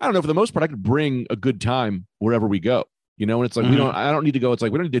I don't know, for the most part, I could bring a good time wherever we go. You know, and it's like, I don't need to go. It's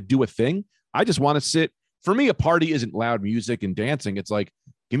like, we don't need to do a thing. I just want to sit. For me, a party isn't loud music and dancing. It's like,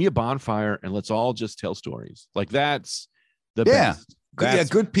 give me a bonfire and let's all just tell stories. Like, that's the best.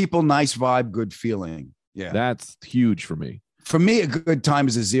 Good people, nice vibe, good feeling. Yeah. That's huge for me. For me, a good time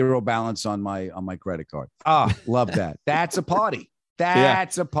is a zero balance on my credit card. Love that. That's a party.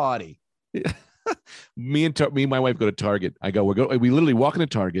 That's a party. Yeah. Me and my wife go to Target. We literally walk into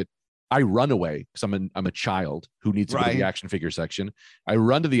Target. I run away because I'm a child who needs to go to the action figure section. I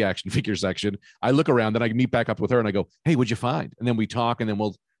run to the action figure section. I look around, then I meet back up with her, and I go, "Hey, what'd you find?" And then we talk, and then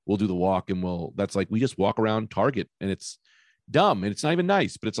we'll do the walk, and that's like, we just walk around Target, and it's dumb and it's not even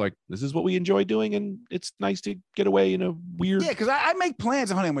nice, but it's like, this is what we enjoy doing, and it's nice to get away in a weird. Yeah, because I make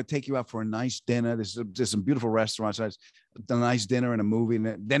plans. Honey, I'm going to take you out for a nice dinner. There's some beautiful restaurants. A nice dinner and a movie,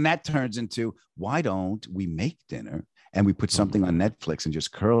 and then that turns into, why don't we make dinner? And we put something on Netflix and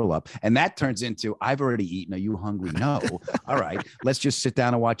just curl up. And that turns into, I've already eaten. Are you hungry? No. All right. Let's just sit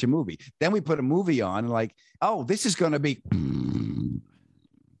down and watch a movie. Then we put a movie on and like, oh, this is going to be.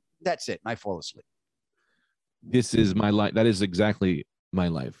 That's it. And I fall asleep. This is my life. That is exactly my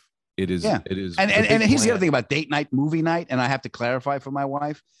life. It is. Yeah. It is. And here's the other thing about date night, movie night. And I have to clarify for my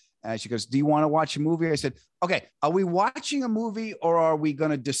wife. She goes, do you want to watch a movie? I said, okay, are we watching a movie or are we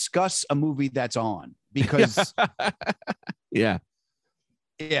going to discuss a movie that's on? Because yeah,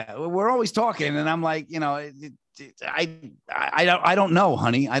 we're always talking. And I'm like, you know, I don't know,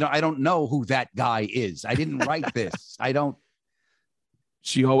 honey. I don't know who that guy is. I didn't write this. I don't.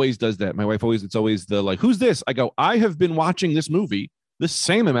 She always does that. My wife it's always the like, who's this? I go, I have been watching this movie the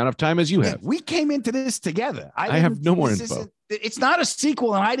same amount of time as you have. We came into this together. I have no more info. It's not a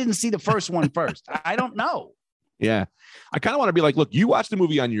sequel, and I didn't see the first one first. I don't know. Yeah. I kind of want to be like, look, you watch the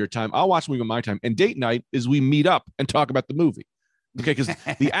movie on your time. I'll watch the movie on my time. And date night is we meet up and talk about the movie. Okay. Because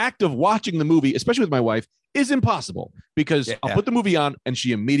the act of watching the movie, especially with my wife, is impossible because I'll put the movie on and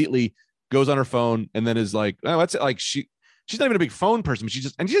she immediately goes on her phone and then is like, oh, that's it. Like she's not even a big phone person, but she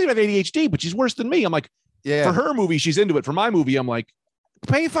doesn't even have ADHD, but she's worse than me. I'm like, for her movie, she's into it. For my movie, I'm like,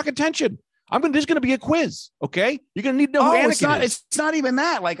 pay fucking attention. There's going to be a quiz. Okay. You're going to need to know who Anakin is. It's not even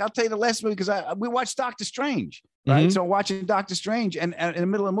that. Like, I'll tell you the last movie, because we watched Doctor Strange. Right. So watching Doctor Strange, and in the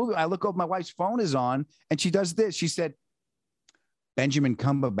middle of the movie, I look over, my wife's phone is on, and she does this. She said, Benjamin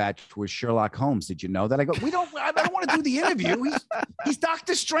Cumberbatch was Sherlock Holmes. Did you know that? I go, I don't want to do the interview. He's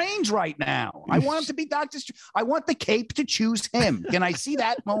Doctor Strange right now. I want him to be Doctor Strange. I want the cape to choose him. Can I see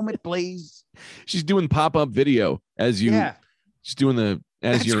that moment, please? She's doing pop-up video as you. Yeah. She's doing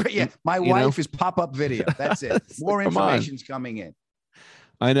my wife is pop-up video. That's it. More information's coming in.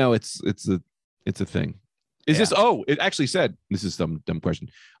 I know it's a thing. Is this? Oh, it actually said, this is some dumb question.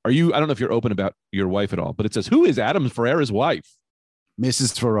 I don't know if you're open about your wife at all, but it says, who is Adam Ferrara's wife?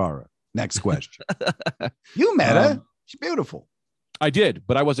 Mrs. Ferrara. Next question. You met her. She's beautiful. I did,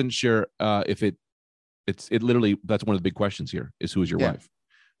 but I wasn't sure if it's literally, that's one of the big questions here is, who is your wife?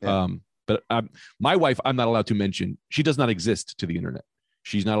 Yeah. But my wife, I'm not allowed to mention. She does not exist to the internet.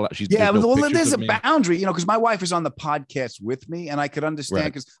 She's not allowed. There's a boundary, because my wife is on the podcast with me, and I could understand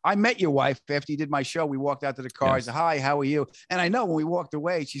because I met your wife after you did my show. We walked out to the car. I said, "Hi, how are you?" And I know when we walked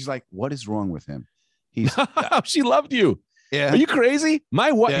away, she's like, "What is wrong with him?" She loved you. Yeah. Are you crazy?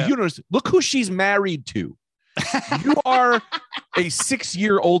 My wife. Yeah. Look who she's married to. You are a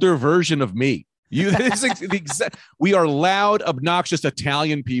 6-year older version of me. We are loud, obnoxious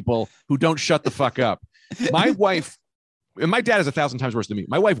Italian people who don't shut the fuck up. My wife And my dad is 1,000 times worse than me.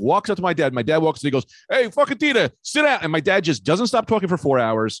 My wife walks up to my dad. My dad walks and he goes, "Hey, fucking Tita, sit down." And my dad just doesn't stop talking for 4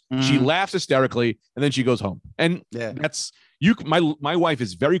 hours. She laughs hysterically, and then she goes home. And that's you. My wife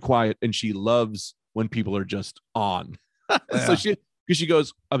is very quiet, and she loves when people are just on. So she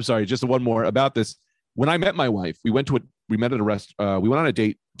goes, "I'm sorry, just one more about this." When I met my wife, we went at a we went on a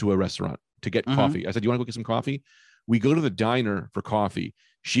date to a restaurant to get coffee. I said, "You want to go get some coffee?" We go to the diner for coffee.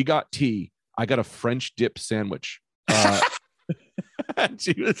 She got tea. I got a French dip sandwich. And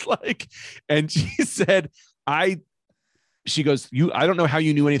she was like, and she said, she goes, I don't know how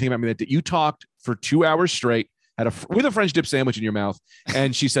you knew anything about me. That you talked for 2 hours straight, with a French dip sandwich in your mouth.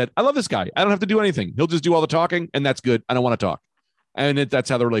 And she said, I love this guy. I don't have to do anything. He'll just do all the talking, and that's good. I don't want to talk. And that's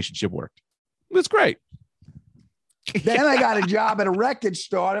how the relationship worked. That's great. Then I got a job at a record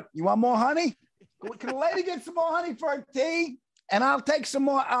store. You want more honey? Can a lady get some more honey for a tea? And I'll take some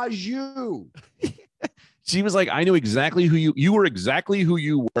more au jus. She was like, I knew exactly who you were exactly who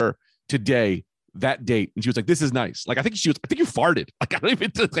you were today, that date. And she was like, this is nice. Like, I think you farted. Like, I don't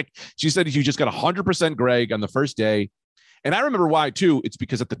even like, she said you just got 100% Greg on the first day. And I remember why too. It's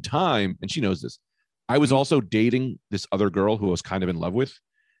because at the time, and she knows this, I was also dating this other girl who I was kind of in love with.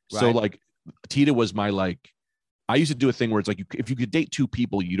 Right. So like Tita was my, like, I used to do a thing where it's like, if you could date two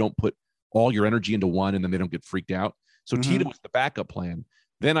people, you don't put all your energy into one and then they don't get freaked out. So Tita was the backup plan.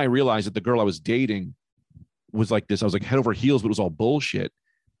 Then I realized that the girl I was dating was like this. I was like head over heels, but it was all bullshit.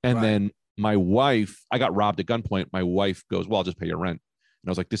 And then my wife, I got robbed at gunpoint. My wife goes, well, I'll just pay your rent. And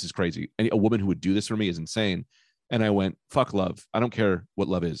I was like, this is crazy. And a woman who would do this for me is insane. And I went, fuck love. I don't care what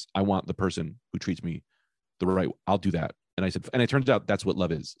love is. I want the person who treats me the right way. I'll do that. And I said, and it turns out that's what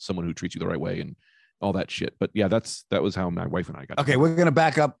love is. Someone who treats you the right way and all that shit. But yeah, that was how my wife and I got. Okay. We're going to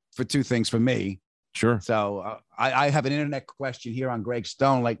back up for two things for me. Sure. So I have an internet question here on Greg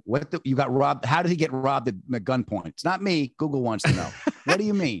Stone. Like, you got robbed? How did he get robbed at gunpoint? It's not me. Google wants to know. What do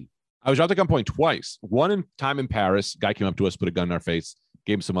you mean? I was robbed at gunpoint twice. One time in Paris, guy came up to us, put a gun in our face,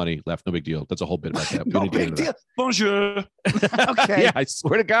 gave him some money, left. No big deal. That's a whole bit about that. No big deal. Bonjour. Okay. Yeah, I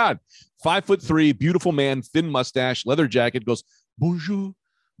swear to God. 5'3", beautiful man, thin mustache, leather jacket, goes, bonjour,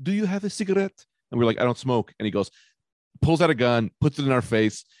 do you have a cigarette? And we're like, I don't smoke. And he goes, pulls out a gun, puts it in our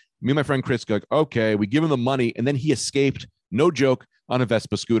face. Me and my friend Chris go, okay, we give him the money. And then he escaped, no joke, on a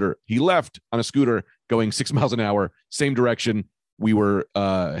Vespa scooter. He left on a scooter going 6 miles an hour, same direction we were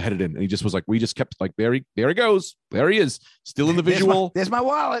headed in. And he just was like, we just kept like, there he goes. There he is, still in the visual. There's my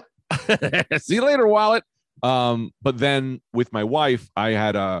wallet. See you later, wallet. But then with my wife, I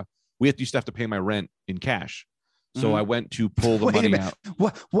had used to have to pay my rent in cash. So I went to pull the money out.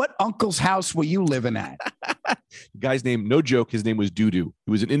 What uncle's house were you living at? The guy's name, no joke, his name was Doodoo.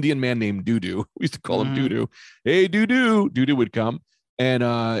 He was an Indian man named Doodoo. We used to call him Doodoo. Hey, Doodoo. Doodoo would come,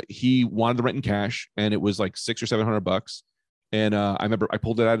 and he wanted the rent in cash, and it was like $600 or $700. And I remember I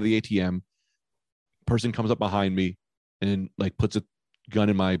pulled it out of the ATM. Person comes up behind me and like puts a gun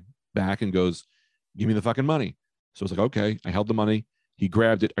in my back and goes, "Give me the fucking money." So I was like, okay. I held the money. He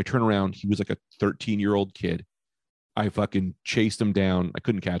grabbed it. I turn around. He was like a 13-year-old kid. I fucking chased him down. I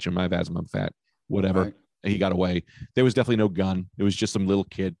couldn't catch him. I have asthma. I'm fat. Whatever. Right. He got away. There was definitely no gun. It was just some little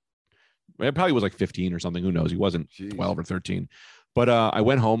kid. It probably was like 15 or something. Who knows? He wasn't 12 or 13. But I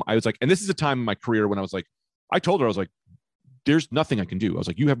went home. I was like, and this is a time in my career when I was like, I told her, I was like, there's nothing I can do. I was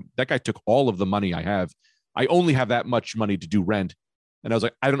like, that guy took all of the money I have. I only have that much money to do rent. And I was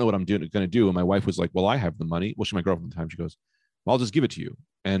like, I don't know what I'm going to do. And my wife was like, well, I have the money. Well, she's my girlfriend at the time. She goes, well, I'll just give it to you.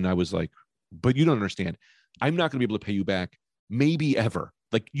 And I was like, but you don't understand. I'm not going to be able to pay you back, maybe ever.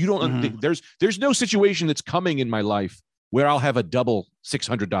 Like you don't, there's no situation that's coming in my life where I'll have a double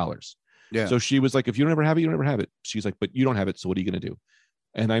 $600. Yeah. So she was like, if you don't ever have it, you don't ever have it. She's like, but you don't have it. So what are you going to do?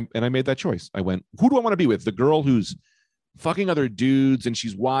 And I made that choice. I went, who do I want to be with? The girl who's fucking other dudes and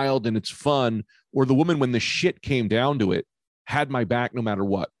she's wild and it's fun, or the woman when the shit came down to it had my back no matter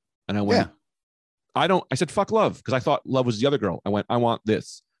what. And I went, I said, fuck love. Because I thought love was the other girl. I went, I want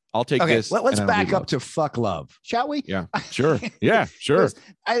this. I'll take this. Let's back up to fuck love, shall we? Yeah, sure. Yeah, sure.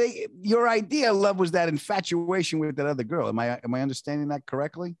 I think your idea of love was that infatuation with that other girl. Am I understanding that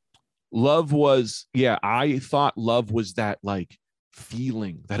correctly? Love was, I thought love was that like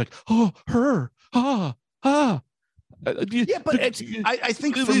feeling that like, oh, her, but it's, I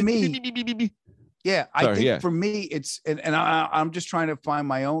think for me, for me, it's, and I'm just trying to find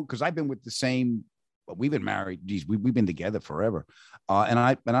my own, because I've been with the same, we've been married. Geez, we've been together forever. And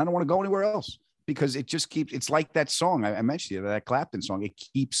I don't want to go anywhere else, because it just keeps, it's like that song I mentioned, you know, that Clapton song. It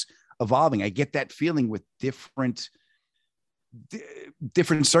keeps evolving. I get that feeling with different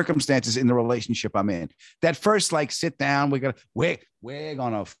circumstances in the relationship I'm in. That first, like, sit down, we're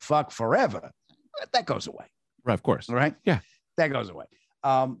gonna fuck forever. That goes away. Right, of course. Right. Yeah. That goes away.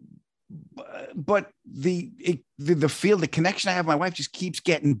 But the connection I have with my wife just keeps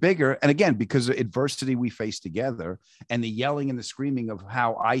getting bigger. And again, because of adversity we face together and the yelling and the screaming of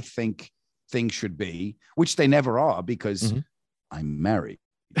how I think things should be, which they never are because I'm married.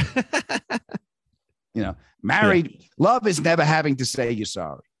 Married, love is never having to say you're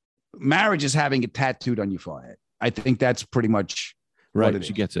sorry. Marriage is having it tattooed on your forehead. I think that's pretty much right.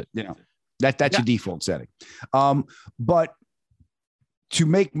 She gets it. That's your default setting. But to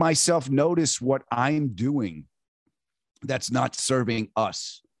make myself notice what I'm doing that's not serving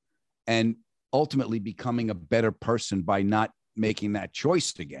us and ultimately becoming a better person by not making that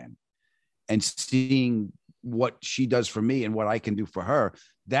choice again and seeing what she does for me and what I can do for her.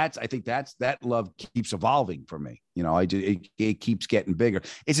 I think that love keeps evolving for me. It keeps getting bigger.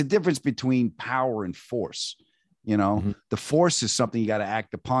 It's a difference between power and force. The force is something you got to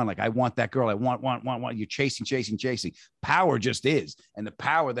act upon. Like, I want that girl. I want. You're chasing. Power just is. And the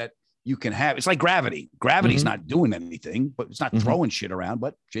power that you can have, it's like gravity. Gravity's not doing anything, but it's not throwing shit around,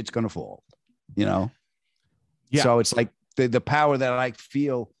 but shit's going to fall, Yeah. So it's like the power that I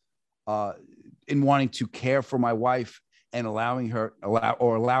feel in wanting to care for my wife and allowing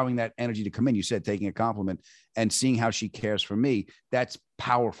that energy to come in. You said taking a compliment and seeing how she cares for me. That's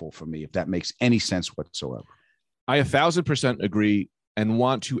powerful for me, if that makes any sense whatsoever. I 1,000% agree and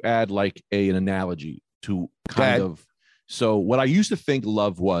want to add like an analogy to kind of. So what I used to think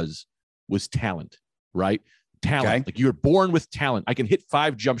love was talent, right? Talent. Okay. Like, you're born with talent. I can hit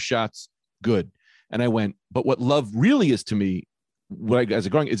 5 jump shots. Good. And I went, but what love really is to me, as a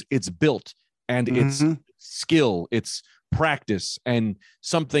growing, is it's built and it's skill, it's practice, and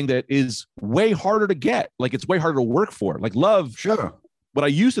something that is way harder to get. Like, it's way harder to work for. Like, love. Sure. What I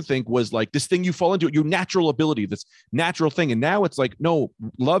used to think was like this thing you fall into, your natural ability, this natural thing. And now it's like, no,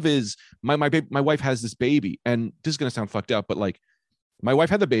 love is my wife has this baby, and this is going to sound fucked up, but like, my wife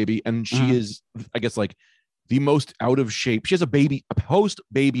had the baby and she is, I guess, like the most out of shape. She has a post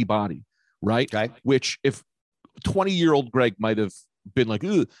baby body, right? Okay. Which if 20-year-old Greg might have been like,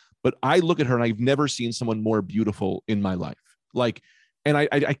 ugh, but I look at her and I've never seen someone more beautiful in my life. Like, and I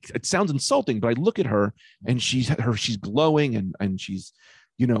it sounds insulting, but I look at her and she's glowing and she's,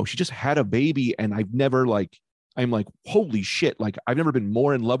 she just had a baby, and I'm like, holy shit. Like, I've never been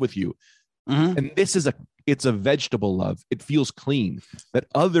more in love with you. And this is it's a vegetable love. It feels clean. That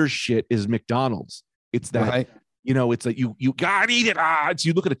other shit is McDonald's. It's that, it's like you gotta eat it. It's,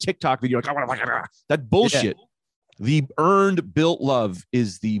 you look at a TikTok video, like, I want to that bullshit. Yeah. The earned built love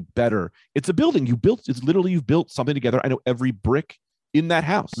is the better. It's a building it's literally, you've built something together. I know every brick in that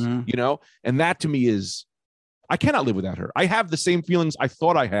house, and that to me is, I cannot live without her. I have the same feelings I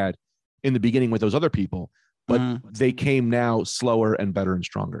thought I had in the beginning with those other people, but they came now slower and better and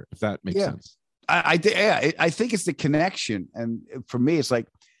stronger, if that makes sense. I think it's the connection. And for me, it's like,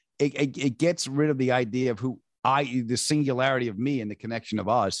 it gets rid of the idea of the singularity of me and the connection of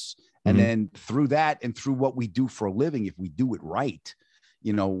us. And then through that and through what we do for a living, if we do it right,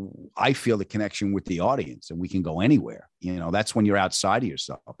 I feel the connection with the audience, and we can go anywhere. That's when you're outside of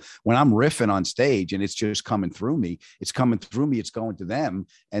yourself. When I'm riffing on stage and it's just coming through me, it's going to them.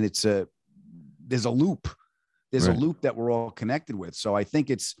 And there's a loop. There's a loop that we're all connected with. So I think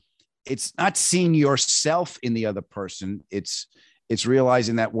it's not seeing yourself in the other person. It's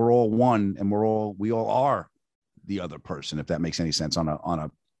realizing that we're all one, and we all are the other person, if that makes any sense on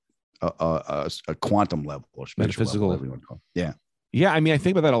a quantum level or metaphysical level, everyone call it. Yeah. Yeah, I mean, I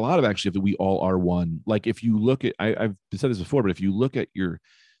think about that a lot of actually, that we all are one. Like, if you look at, I've said this before, but if you look at your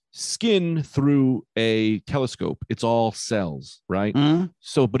skin through a telescope, it's all cells, right?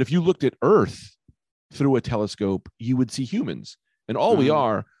 So, but if you looked at Earth through a telescope, you would see humans, and all we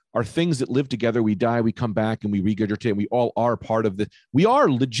are things that live together. We die, we come back, and we regurgitate. And we all are part of we are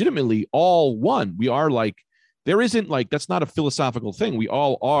legitimately all one. We are like, there isn't like, that's not a philosophical thing. We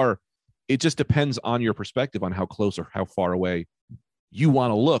all are. It just depends on your perspective on how close or how far away you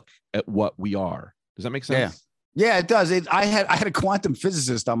want to look at what we are. Does that make sense? Yeah, it does. I had a quantum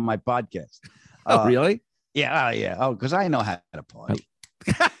physicist on my podcast. Oh, really? Yeah. Yeah. Oh, because I know how to party.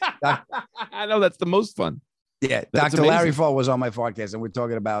 I know, that's the most fun. Yeah. That's Dr. amazing. Larry Fall was on my podcast, and we're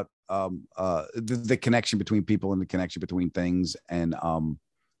talking about the connection between people and the connection between things. And on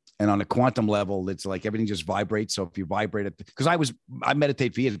a quantum level, it's like everything just vibrates. So if you vibrate it, because I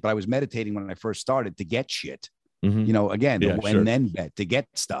meditate for years, but I was meditating when I first started to get shit. Mhm. You know, again, Yeah, the when sure. then bet to get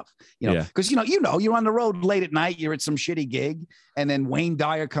stuff, you know, Yeah. because you're on the road late at night, you're at some shitty gig, and then Wayne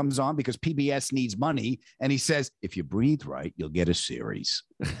Dyer comes on because PBS needs money, and he says, if you breathe right, you'll get a series.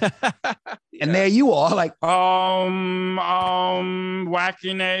 And there you are, like, wacky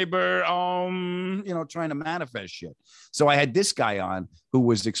neighbor, trying to manifest shit. So I had this guy on who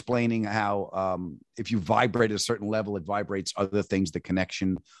was explaining how if you vibrate at a certain level, it vibrates other things, the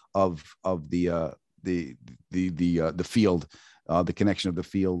connection of the field, the connection of the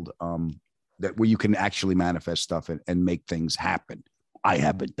field, that where you can actually manifest stuff and make things happen. I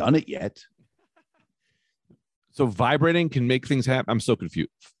haven't done it yet. So vibrating can make things happen. I'm so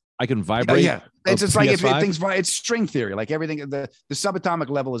confused. I can vibrate. Yeah, it's just like if PS5? things, it's string theory. Like everything, the subatomic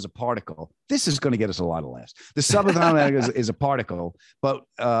level is a particle. This is going to get us a lot of laughs. The subatomic is a particle, but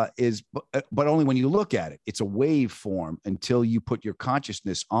only when you look at it. It's a wave form until you put your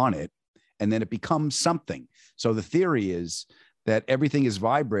consciousness on it, and then it becomes something. So the theory is that everything is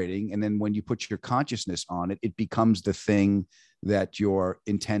vibrating, and then when you put your consciousness on it, it becomes the thing that you're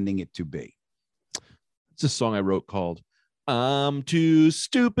intending it to be. It's a song I wrote called "I'm Too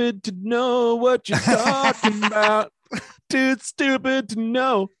Stupid to Know What You're Talking About." Too stupid to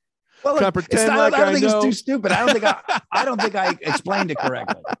know. Well, Try to pretend like I don't think know. it's too stupid. I don't think I explained it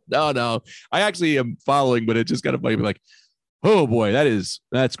correctly. No. I actually am following, but it just got to be like, oh boy, that's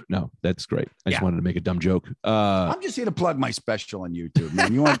great. I just wanted to make a dumb joke. I'm just here to plug my special on YouTube,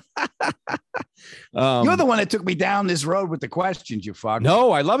 man. You want? You're the one that took me down this road with the questions, you fuck.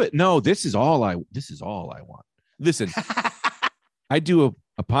 No, I love it. No, this is all I want. Listen, I do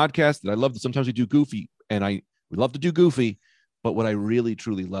a podcast that I love. Sometimes we do Goofy, and we love to do Goofy, but what I really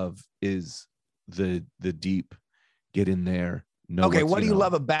truly love is the deep, get in there. Okay, what do you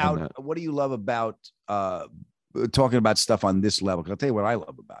love about talking about stuff on this level? Because I'll tell you what I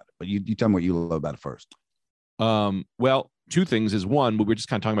love about it, but you tell me what you love about it first. Well, two things is one, we were just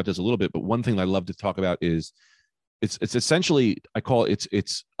kind of talking about this a little bit, but one thing I love to talk about is it's essentially, I call it,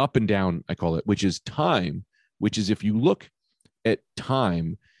 it's up and down, I call it, which is time, which is if you look at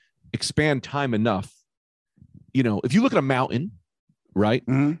time, expand time enough, if you look at a mountain, right?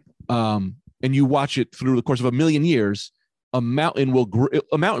 Mm-hmm. And you watch it through the course of a million years, a mountain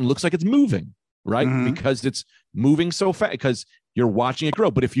looks like it's moving, right? Mm-hmm. Because it's moving so fast, because you're watching it grow.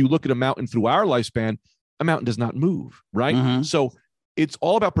 But if you look at a mountain through our lifespan, a mountain does not move, right? Mm-hmm. So it's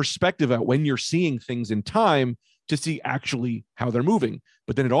all about perspective out when you're seeing things in time to see actually how they're moving.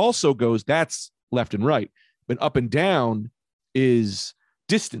 But then it also goes, that's left and right. But up and down is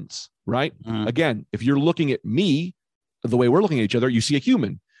distance, right? Mm-hmm. Again, if you're looking at me, the way we're looking at each other, you see a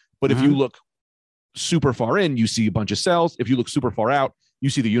human. But if you look super far in, you see a bunch of cells. If you look super far out, you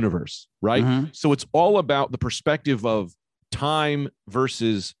see the universe, right? Mm-hmm. So it's all about the perspective of time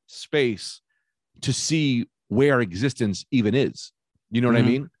versus space to see where existence even is. You know what I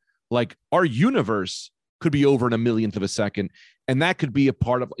mean? Like our universe could be over in a millionth of a second, and that could be a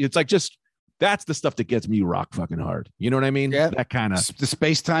part of, it's like, just that's the stuff that gets me rock fucking hard. You know what I mean? Yeah. That kind of the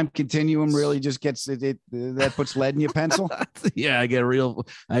space-time continuum really just gets it that puts lead in your pencil. yeah, I get rock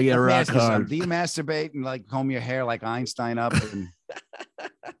hard. Do you masturbate and like comb your hair like Einstein up? And...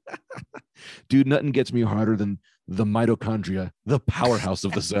 Dude, nothing gets me harder than the mitochondria, the powerhouse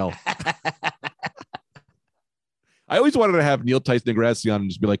of the cell. I always wanted to have Neil Tyson deGrasse on and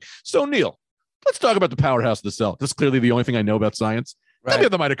just be like, so Neil, let's talk about the powerhouse of the cell. That's clearly the only thing I know about science. Right. Tell me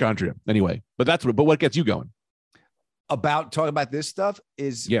about the mitochondria. Anyway, but what gets you going? About talking about this stuff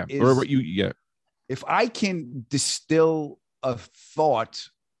is if I can distill a thought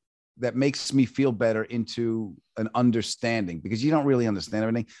that makes me feel better into an understanding, because you don't really understand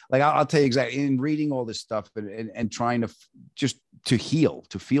everything. Like I'll tell you exactly, in reading all this stuff and trying to just to heal,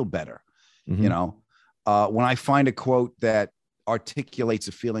 to feel better, when I find a quote that articulates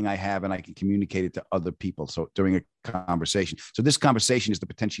a feeling I have and I can communicate it to other people. So during a conversation, so this conversation is the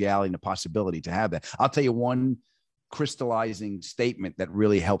potentiality and the possibility to have that. I'll tell you one crystallizing statement that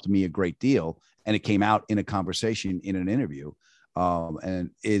really helped me a great deal. And it came out in a conversation in an interview.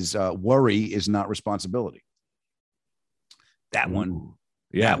 And is worry is not responsibility. That one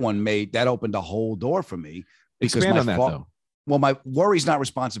opened a whole door for me. Expand on that though. Well, my worry is not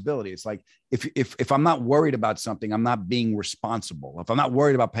responsibility. It's like if I'm not worried about something, I'm not being responsible. If I'm not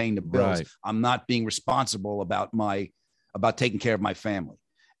worried about paying the bills, right, I'm not being responsible about taking care of my family.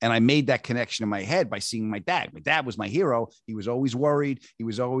 And I made that connection in my head by seeing my dad. My dad was my hero. He was always worried. He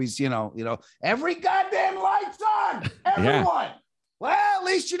was always, every goddamn light's on, everyone. Yeah. Well, at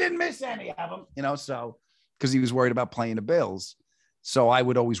least you didn't miss any of them, so because he was worried about paying the bills. So I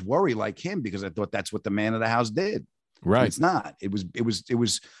would always worry like him because I thought that's what the man of the house did. Right. And it's not. It was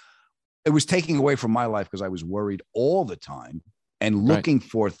it was taking away from my life because I was worried all the time and looking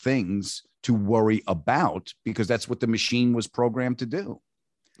for things to worry about because that's what the machine was programmed to do.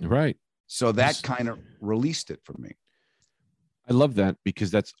 Right. So that kind of released it for me. I love that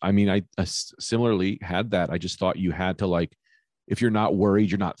because I similarly had that. I just thought you had to, like, if you're not worried,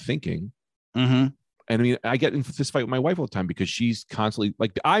 you're not thinking. Mm-hmm. And I mean, I get into this fight with my wife all the time because she's constantly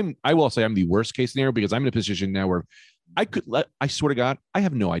like, I will say I'm the worst case scenario because I'm in a position now where I swear to God, I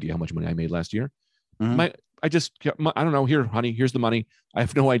have no idea how much money I made last year. Mm-hmm. I don't know. Here, honey, here's the money. I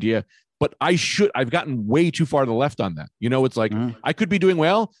have no idea, but I've gotten way too far to the left on that. You know, it's like, I could be doing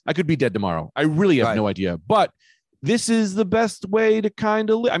well. I could be dead tomorrow. I really have no idea, but this is the best way to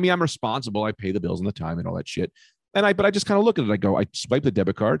kind of live. I mean, I'm responsible. I pay the bills on the time and all that shit. But I just kind of look at it. I go, I swipe the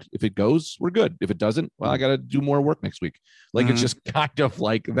debit card. If it goes, we're good. If it doesn't, well, I got to do more work next week. Like, it's just kind of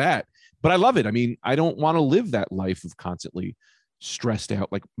like that. But I love it. I mean, I don't want to live that life of constantly stressed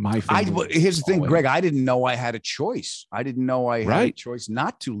out. Like here's the thing, Greg, I didn't know I had a choice. I didn't know I had a choice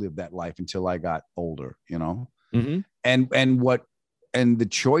not to live that life until I got older, you know? Mm-hmm. And the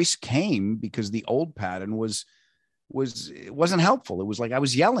choice came because the old pattern it wasn't helpful. It was like I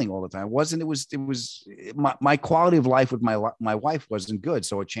was yelling all the time. It was my quality of life with my wife wasn't good.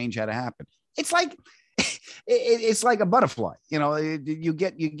 So a change had to happen. It's like, it's like a butterfly, you know, you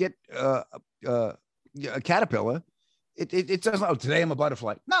get a caterpillar. It doesn't, oh, today I'm a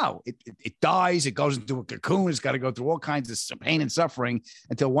butterfly. No, it dies. It goes into a cocoon. It's got to go through all kinds of pain and suffering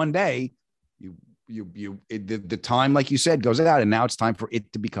until one day the time, like you said, goes out, and now it's time for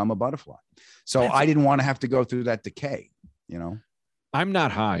it to become a butterfly. So I didn't want to have to go through that decay, you know? I'm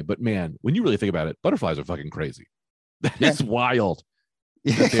not high, but man, when you really think about it, butterflies are fucking crazy. That's wild.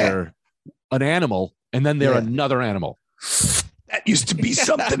 That they're an animal and then they're another animal. That used to be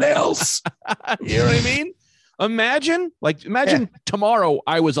something else. You know what I mean? Imagine tomorrow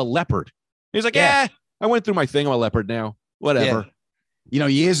I was a leopard. He's like, I went through my thing. I'm a leopard now. Whatever. Yeah. You know,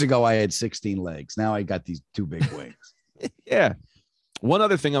 years ago I had 16 legs. Now I got these 2 big wings. Yeah. One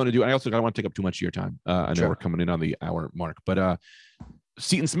other thing I'm going to do, I don't want to take up too much of your time. I know we're coming in on the hour mark, but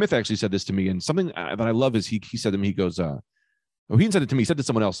Seton Smith actually said this to me, and something that I love is he said to me, he goes, he didn't say it to me, he said to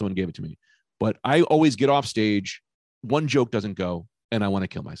someone else, someone gave it to me, but I always get off stage, one joke doesn't go, and I want to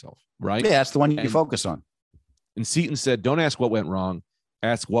kill myself, right? Yeah, that's the one you focus on. And Seton said, don't ask what went wrong,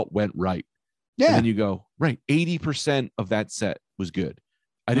 ask what went right. Yeah. And then you go, right, 80% of that set was good.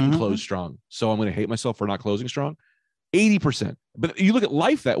 I didn't close strong, so I'm going to hate myself for not closing strong. 80%. But you look at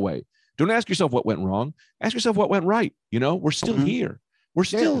life that way. Don't ask yourself what went wrong. Ask yourself what went right. You know, we're still here. We're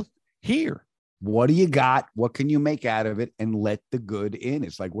still here. What do you got? What can you make out of it? And let the good in.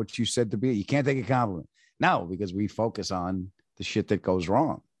 It's like what you said to be. You can't take a compliment. No, because we focus on the shit that goes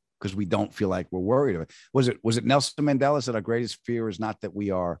wrong because we don't feel like we're worried of it. Was it Nelson Mandela said our greatest fear is not that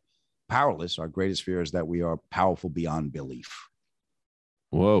we are powerless. Our greatest fear is that we are powerful beyond belief.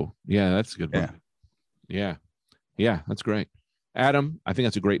 Whoa. Yeah, that's a good one. Yeah, that's great. Adam, I think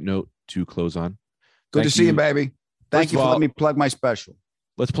that's a great note to close on. Good to see you, baby. Thank you for letting me plug my special.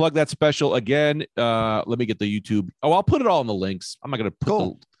 Let's plug that special again. Let me get the YouTube. Oh, I'll put it all in the links. I'm not going to put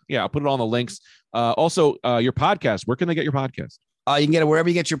I'll put it all in the links. Also, your podcast. Where can they get your podcast? You can get it wherever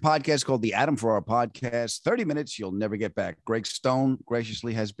you get your podcast, called The Adam Ferrara Podcast. 30 minutes, you'll never get back. Greg Stone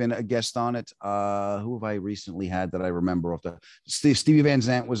graciously has been a guest on it. Who have I recently had that I remember off the Stevie Van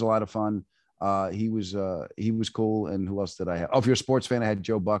Zandt was a lot of fun. He was cool. And who else did I have? Oh, if you're a sports fan, I had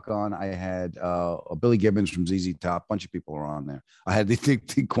Joe Buck on. I had Billy Gibbons from ZZ Top. A bunch of people are on there. I had the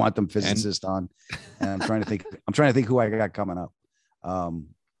quantum physicist on. And I'm trying to think who I got coming up.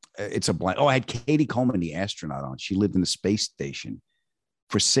 It's a blank. Oh, I had Katie Coleman, the astronaut, on. She lived in the space station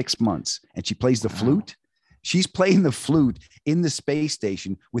for 6 months, and she plays the flute. She's playing the flute in the space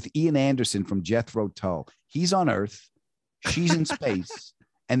station with Ian Anderson from Jethro Tull. He's on Earth, she's in space,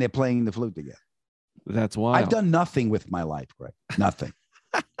 and they're playing the flute together. That's wild. I've done nothing with my life, Greg. Nothing.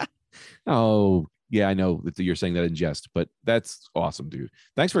 Oh, yeah, I know that you're saying that in jest, but that's awesome, dude.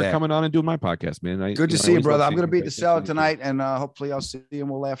 Thanks for coming on and doing my podcast, man. Good to see you, brother. I'm going to be at the Cellar tonight, and hopefully I'll see you and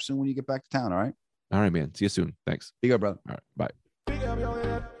we'll laugh soon when you get back to town, all right? All right, man. See you soon. Thanks. Be good, brother. All right, bye. Pick up your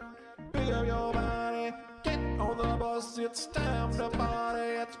head, pick up your body, get on the bus, it's time to party.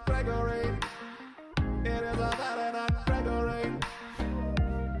 It's Gregory. It is a Saturday night, Gregory.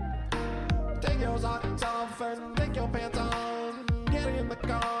 Take your socks off and take your pants off.